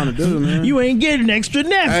people be trying to do, man. You ain't getting extra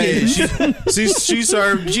Hey, napkins. she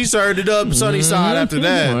served it up sunny side after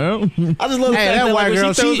that. Well, I just love the Hey, fact that that white like, when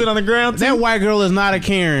girl, she throws it on the ground. That white girl is not a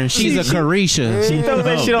Karen. She's a Carisha. She throws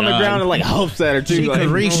that Oh, shit on the God. ground and like hopes at her too. She Like,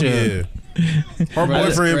 Carisha. Yeah. Her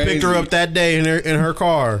boyfriend picked her up that day in her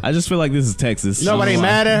car. I just feel like this is Texas. Nobody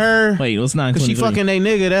mad at her. Wait, what's 9? Cause she fucking they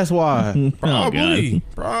nigga. That's why. Probably.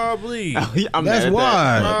 That's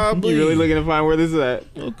why. Probably. You really looking to find where this is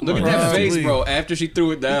at? Look at that face, bro. After she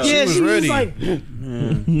threw it down, Yeah, she was ready. Like,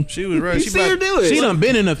 She was ready. you see her do it. She done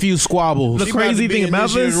been in a few squabbles. The crazy thing about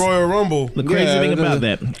this Royal Rumble. The crazy thing about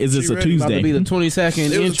that is it's a About to Tuesday. be the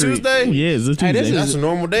 22nd It was entry. a Tuesday. Yeah, it's a Tuesday. Hey, this is- That's a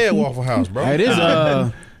normal day at Waffle House, bro. Hey,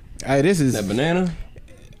 this is. that banana,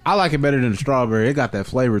 I like it better than the strawberry. It got that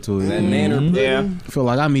flavor to it. that nanner pudding. Yeah. I feel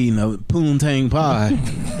like I'm eating a poontang pie.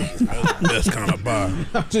 That's kind of bar.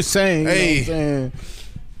 I'm just saying. Hey. You know what I'm saying?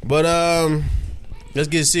 But let's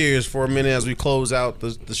get serious for a minute as we close out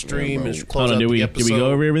the stream and close Hold on, out did the we episode.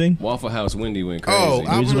 go over everything? Waffle House Wendy went crazy. Oh, We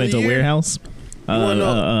album just of went the to year? Warehouse. You wanna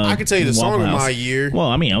know? I can tell you the song Waffle of House. my year. Well,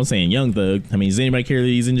 I mean, I was saying Young Thug. I mean, does anybody care that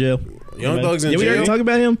he's in jail? Young Thug's in Did we already jail. talk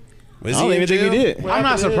about him? Is I don't he in even think we jail? did. What I'm not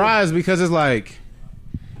happened to him? surprised because it's like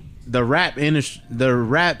the rap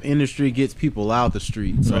industry gets people out the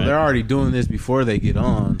street, so Right. they're already doing this before they get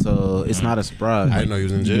on. So it's not a surprise. I didn't know he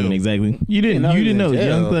was in jail. Exactly. You didn't know he was know in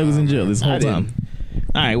jail. Young Thug was in jail this whole I time. didn't.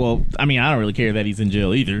 All right. Well, I mean, I don't really care that he's in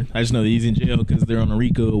jail either. I just know that he's in jail because they're on a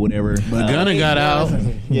RICO or whatever. But Gunna got out.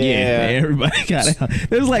 Yeah, everybody got out.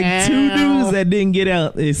 There's like two dudes that didn't get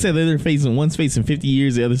out. They said that they're facing one's facing 50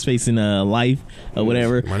 years, the other's facing life or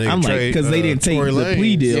whatever. My nigga I'm like, Trey, because they didn't take Tory the Lanez.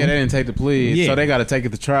 plea deal. Yeah, they didn't take the plea, Yeah. so they got to take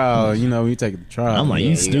it to trial. You know, you take it to trial. I'm like,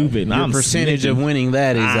 you stupid. Your I'm percentage snitching. of winning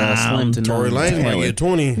that is slim to Tory none. Lanez might get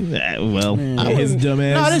 20. Well, his dumb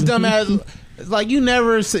ass. No, this dumbass. It's like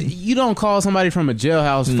you don't call somebody from a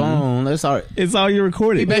jailhouse phone. That's all. It's all you He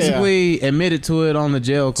recorded. basically admitted to it on the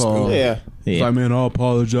jail call. Yeah. It's Yeah. like, man, I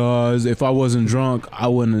apologize. If I wasn't drunk, I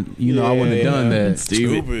wouldn't. I wouldn't have done that.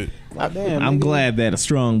 Stupid. Damn, I'm nigga. glad that a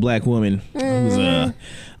strong black woman who's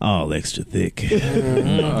all extra thick,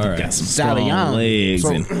 got some strong Stallion. legs, So-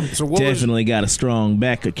 and so what was- definitely got a strong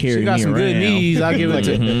back to carry She got me some around. good knees. I give it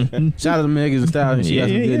to. Shout out to Megan Thee Stallion. She got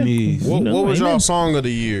some Yeah, good yeah. knees. What, No, what was ain't y'all no- song of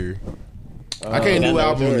the year? I can't do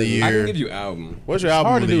album of the I can year. give you album. What's your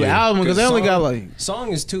album Hard of to the do year? album because they only got like.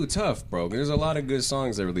 Song is too tough, bro. There's a lot of good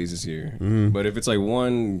songs that released this year. But if it's like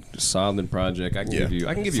one solid project, I can give you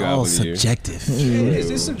album of the year. subjective.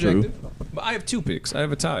 It's subjective. But I have two picks. I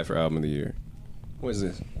have a tie for album of the year. What is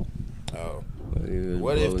this? Oh.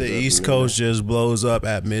 What if the East Coast just blows up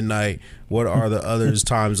at midnight? What are the other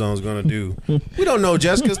time zones going to do? We don't know,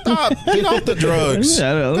 Jessica. Stop. Get off the drugs.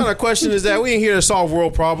 I know. What kind of question is that? We ain't here to solve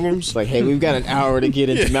world problems. It's like, hey, we've got an hour to get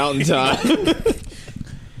into Mountain Time.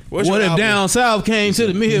 What's What your if album? down south came to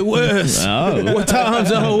the Midwest? Oh. What time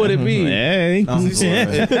zone would it be? Hey.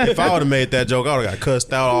 If I would have made that joke, I would have got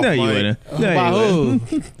cussed out off No, you mic. wouldn't. By No,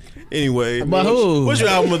 who? Anyway, By who? what's your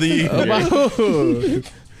album of the year? By who?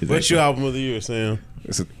 What's your album of the year, Sam?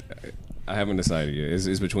 I haven't decided yet.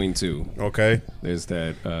 It's between two. Okay. There's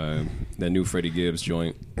that new Freddie Gibbs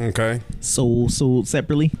joint. Okay. sold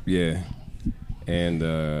separately. Yeah.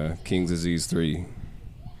 And King's Disease 3.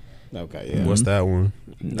 Okay, yeah. What's that one?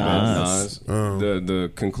 Nas.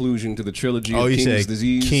 The conclusion to the trilogy Oh, of you King's said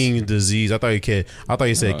Disease. King Disease. I thought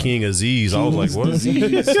you said King Aziz. I was like, what?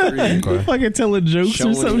 Disease 3. Okay. Fucking telling jokes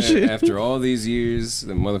Showing or some that shit. after all these years,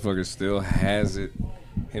 the motherfucker still has it.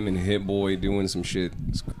 Him and Hit Boy doing some shit.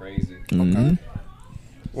 It's crazy. Okay.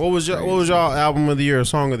 What was y'all album of the year or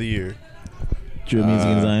song of the year? Drill music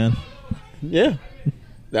in Zion. Yeah.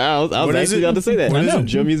 I was What is actually it? about to say that. What is it?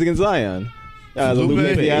 Drill Music in Zion. The Lupe?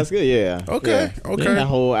 Lupe Fiasco, yeah. Okay, Yeah. okay. That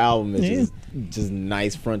whole album is just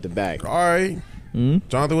nice front to back. All right.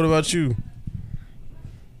 Jonathan, what about you?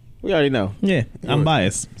 We already know. Yeah, I'm What?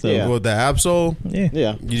 biased. So Yeah. What, the Absol? yeah.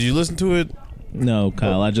 Yeah. Did you listen to it? No,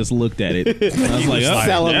 Kyle, I just looked at it. I was like, oh,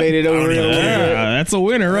 Salivated over it. that's a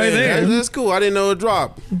winner right there. That's cool. I didn't know it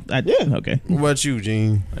dropped. Yeah. Okay. What about you,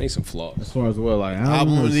 Gene? I need some flaws. As far as what, like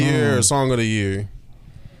Album or of the year or song? song of the year?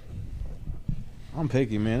 I'm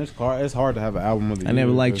picky, man. It's hard to have an album of the year. I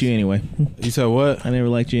never liked you anyway. You said what? I never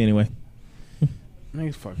liked you anyway.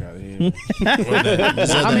 Nigga, fuck out of here.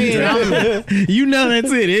 I mean, You know that's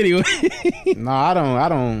it anyway. no, I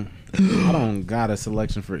don't got a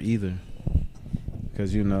selection for either.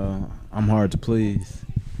 Cause I'm hard to please.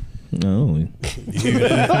 No.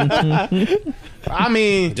 I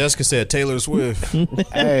mean, Jessica said Taylor Swift.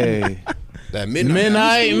 hey, That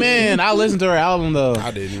Midnight Man. I listened to her album though.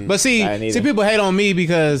 I didn't. But see, I didn't either. people hate on me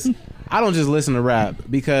because I don't just listen to rap.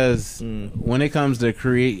 Because when it comes to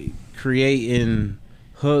creating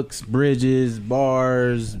hooks, bridges,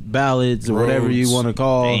 bars, ballads, or whatever you Roads. want to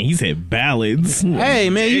call. Dang, he said ballads. Hey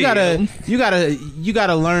man, you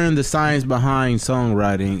gotta learn the science behind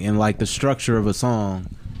songwriting and like the structure of a song,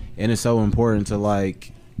 and it's so important to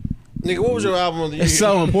like Nigga, what was your album of the year? It's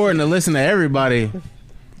so important to listen to everybody.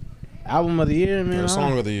 Album of the year, man.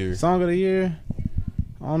 Song of the year. Song of the year.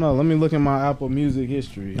 I don't know. Let me look at my Apple Music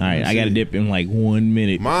history. All right, I got to dip in like 1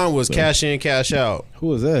 minute. Mine was Cash In, Cash Out. Who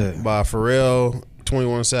was that? By Pharrell,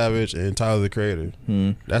 21 Savage, and Tyler the Creator.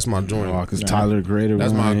 That's my joint. Oh, because Tyler the Creator.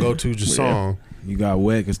 That's my go-to song. You got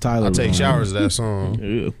wet because Tyler. I take showers to that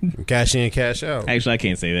song. Cash In, Cash Out. Actually, I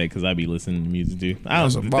can't say that because I be listening to music too.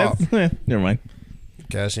 That's a bop. Never mind.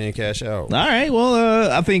 Cash In, Cash Out. All right.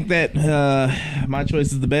 Well, I think that my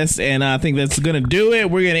choice is the best, and I think that's gonna do it.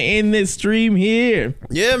 We're gonna end this stream here.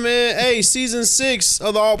 Yeah, man. Hey, season 6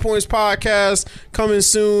 of the All Points podcast coming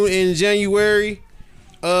soon in January.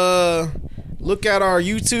 Look at our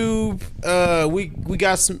YouTube. We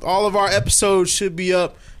got all of our episodes should be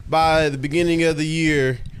up by the beginning of the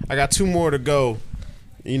year. I got 2 more to go.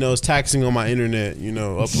 You know, it's taxing on my internet,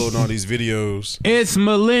 uploading all these videos. It's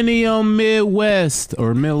Millennium Midwest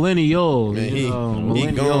or Millennial. Man, he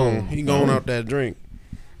gone. He gone out that drink.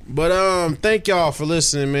 But thank y'all for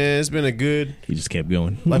listening, man. It's been a good. He just kept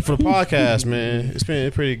going. Like for the podcast, man. It's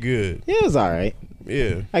been pretty good. Yeah, it was all right.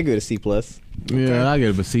 Yeah. I give it a C+. Yeah, I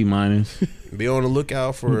give it a C-. Be on the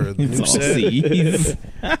lookout for the new set. C's.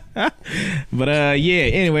 But yeah,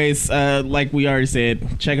 anyways, like we already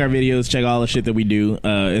said, check our videos, check all the shit that we do.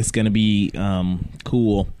 It's gonna be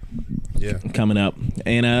cool. Yeah. Coming up.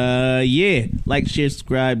 And yeah, like, share,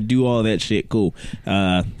 subscribe, do all that shit. Cool.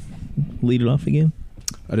 Lead it off again.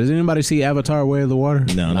 Does anybody see Avatar: Way of the Water?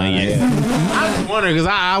 No, not yet. I was wondering because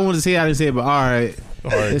I want to see how they say it, but all right.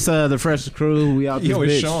 It's the freshest crew. We out this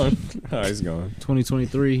bitch. Sean. Oh, he's gone.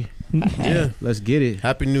 2023. Yeah. Let's get it.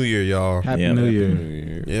 Happy New Year, y'all. Happy New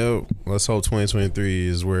Year. Yo, let's hope 2023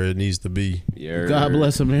 is where it needs to be. Yeah. God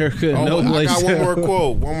bless America. Oh, No I place. got one more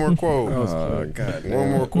quote. Oh, God.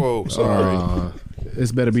 One more quote. Sorry.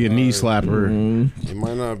 This better be a knee slapper. It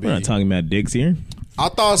might not be. We're not talking about dicks here. I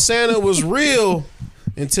thought Santa was real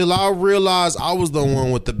until I realized I was the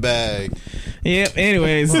one with the bag. Yep.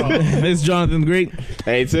 Anyways, this is Jonathan the Great.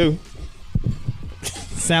 Hey, too.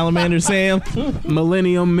 Salamander Sam.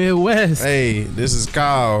 Millennium Midwest. Hey, this is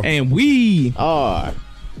Kyle. And we Oh.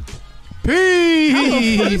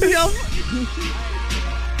 Peace.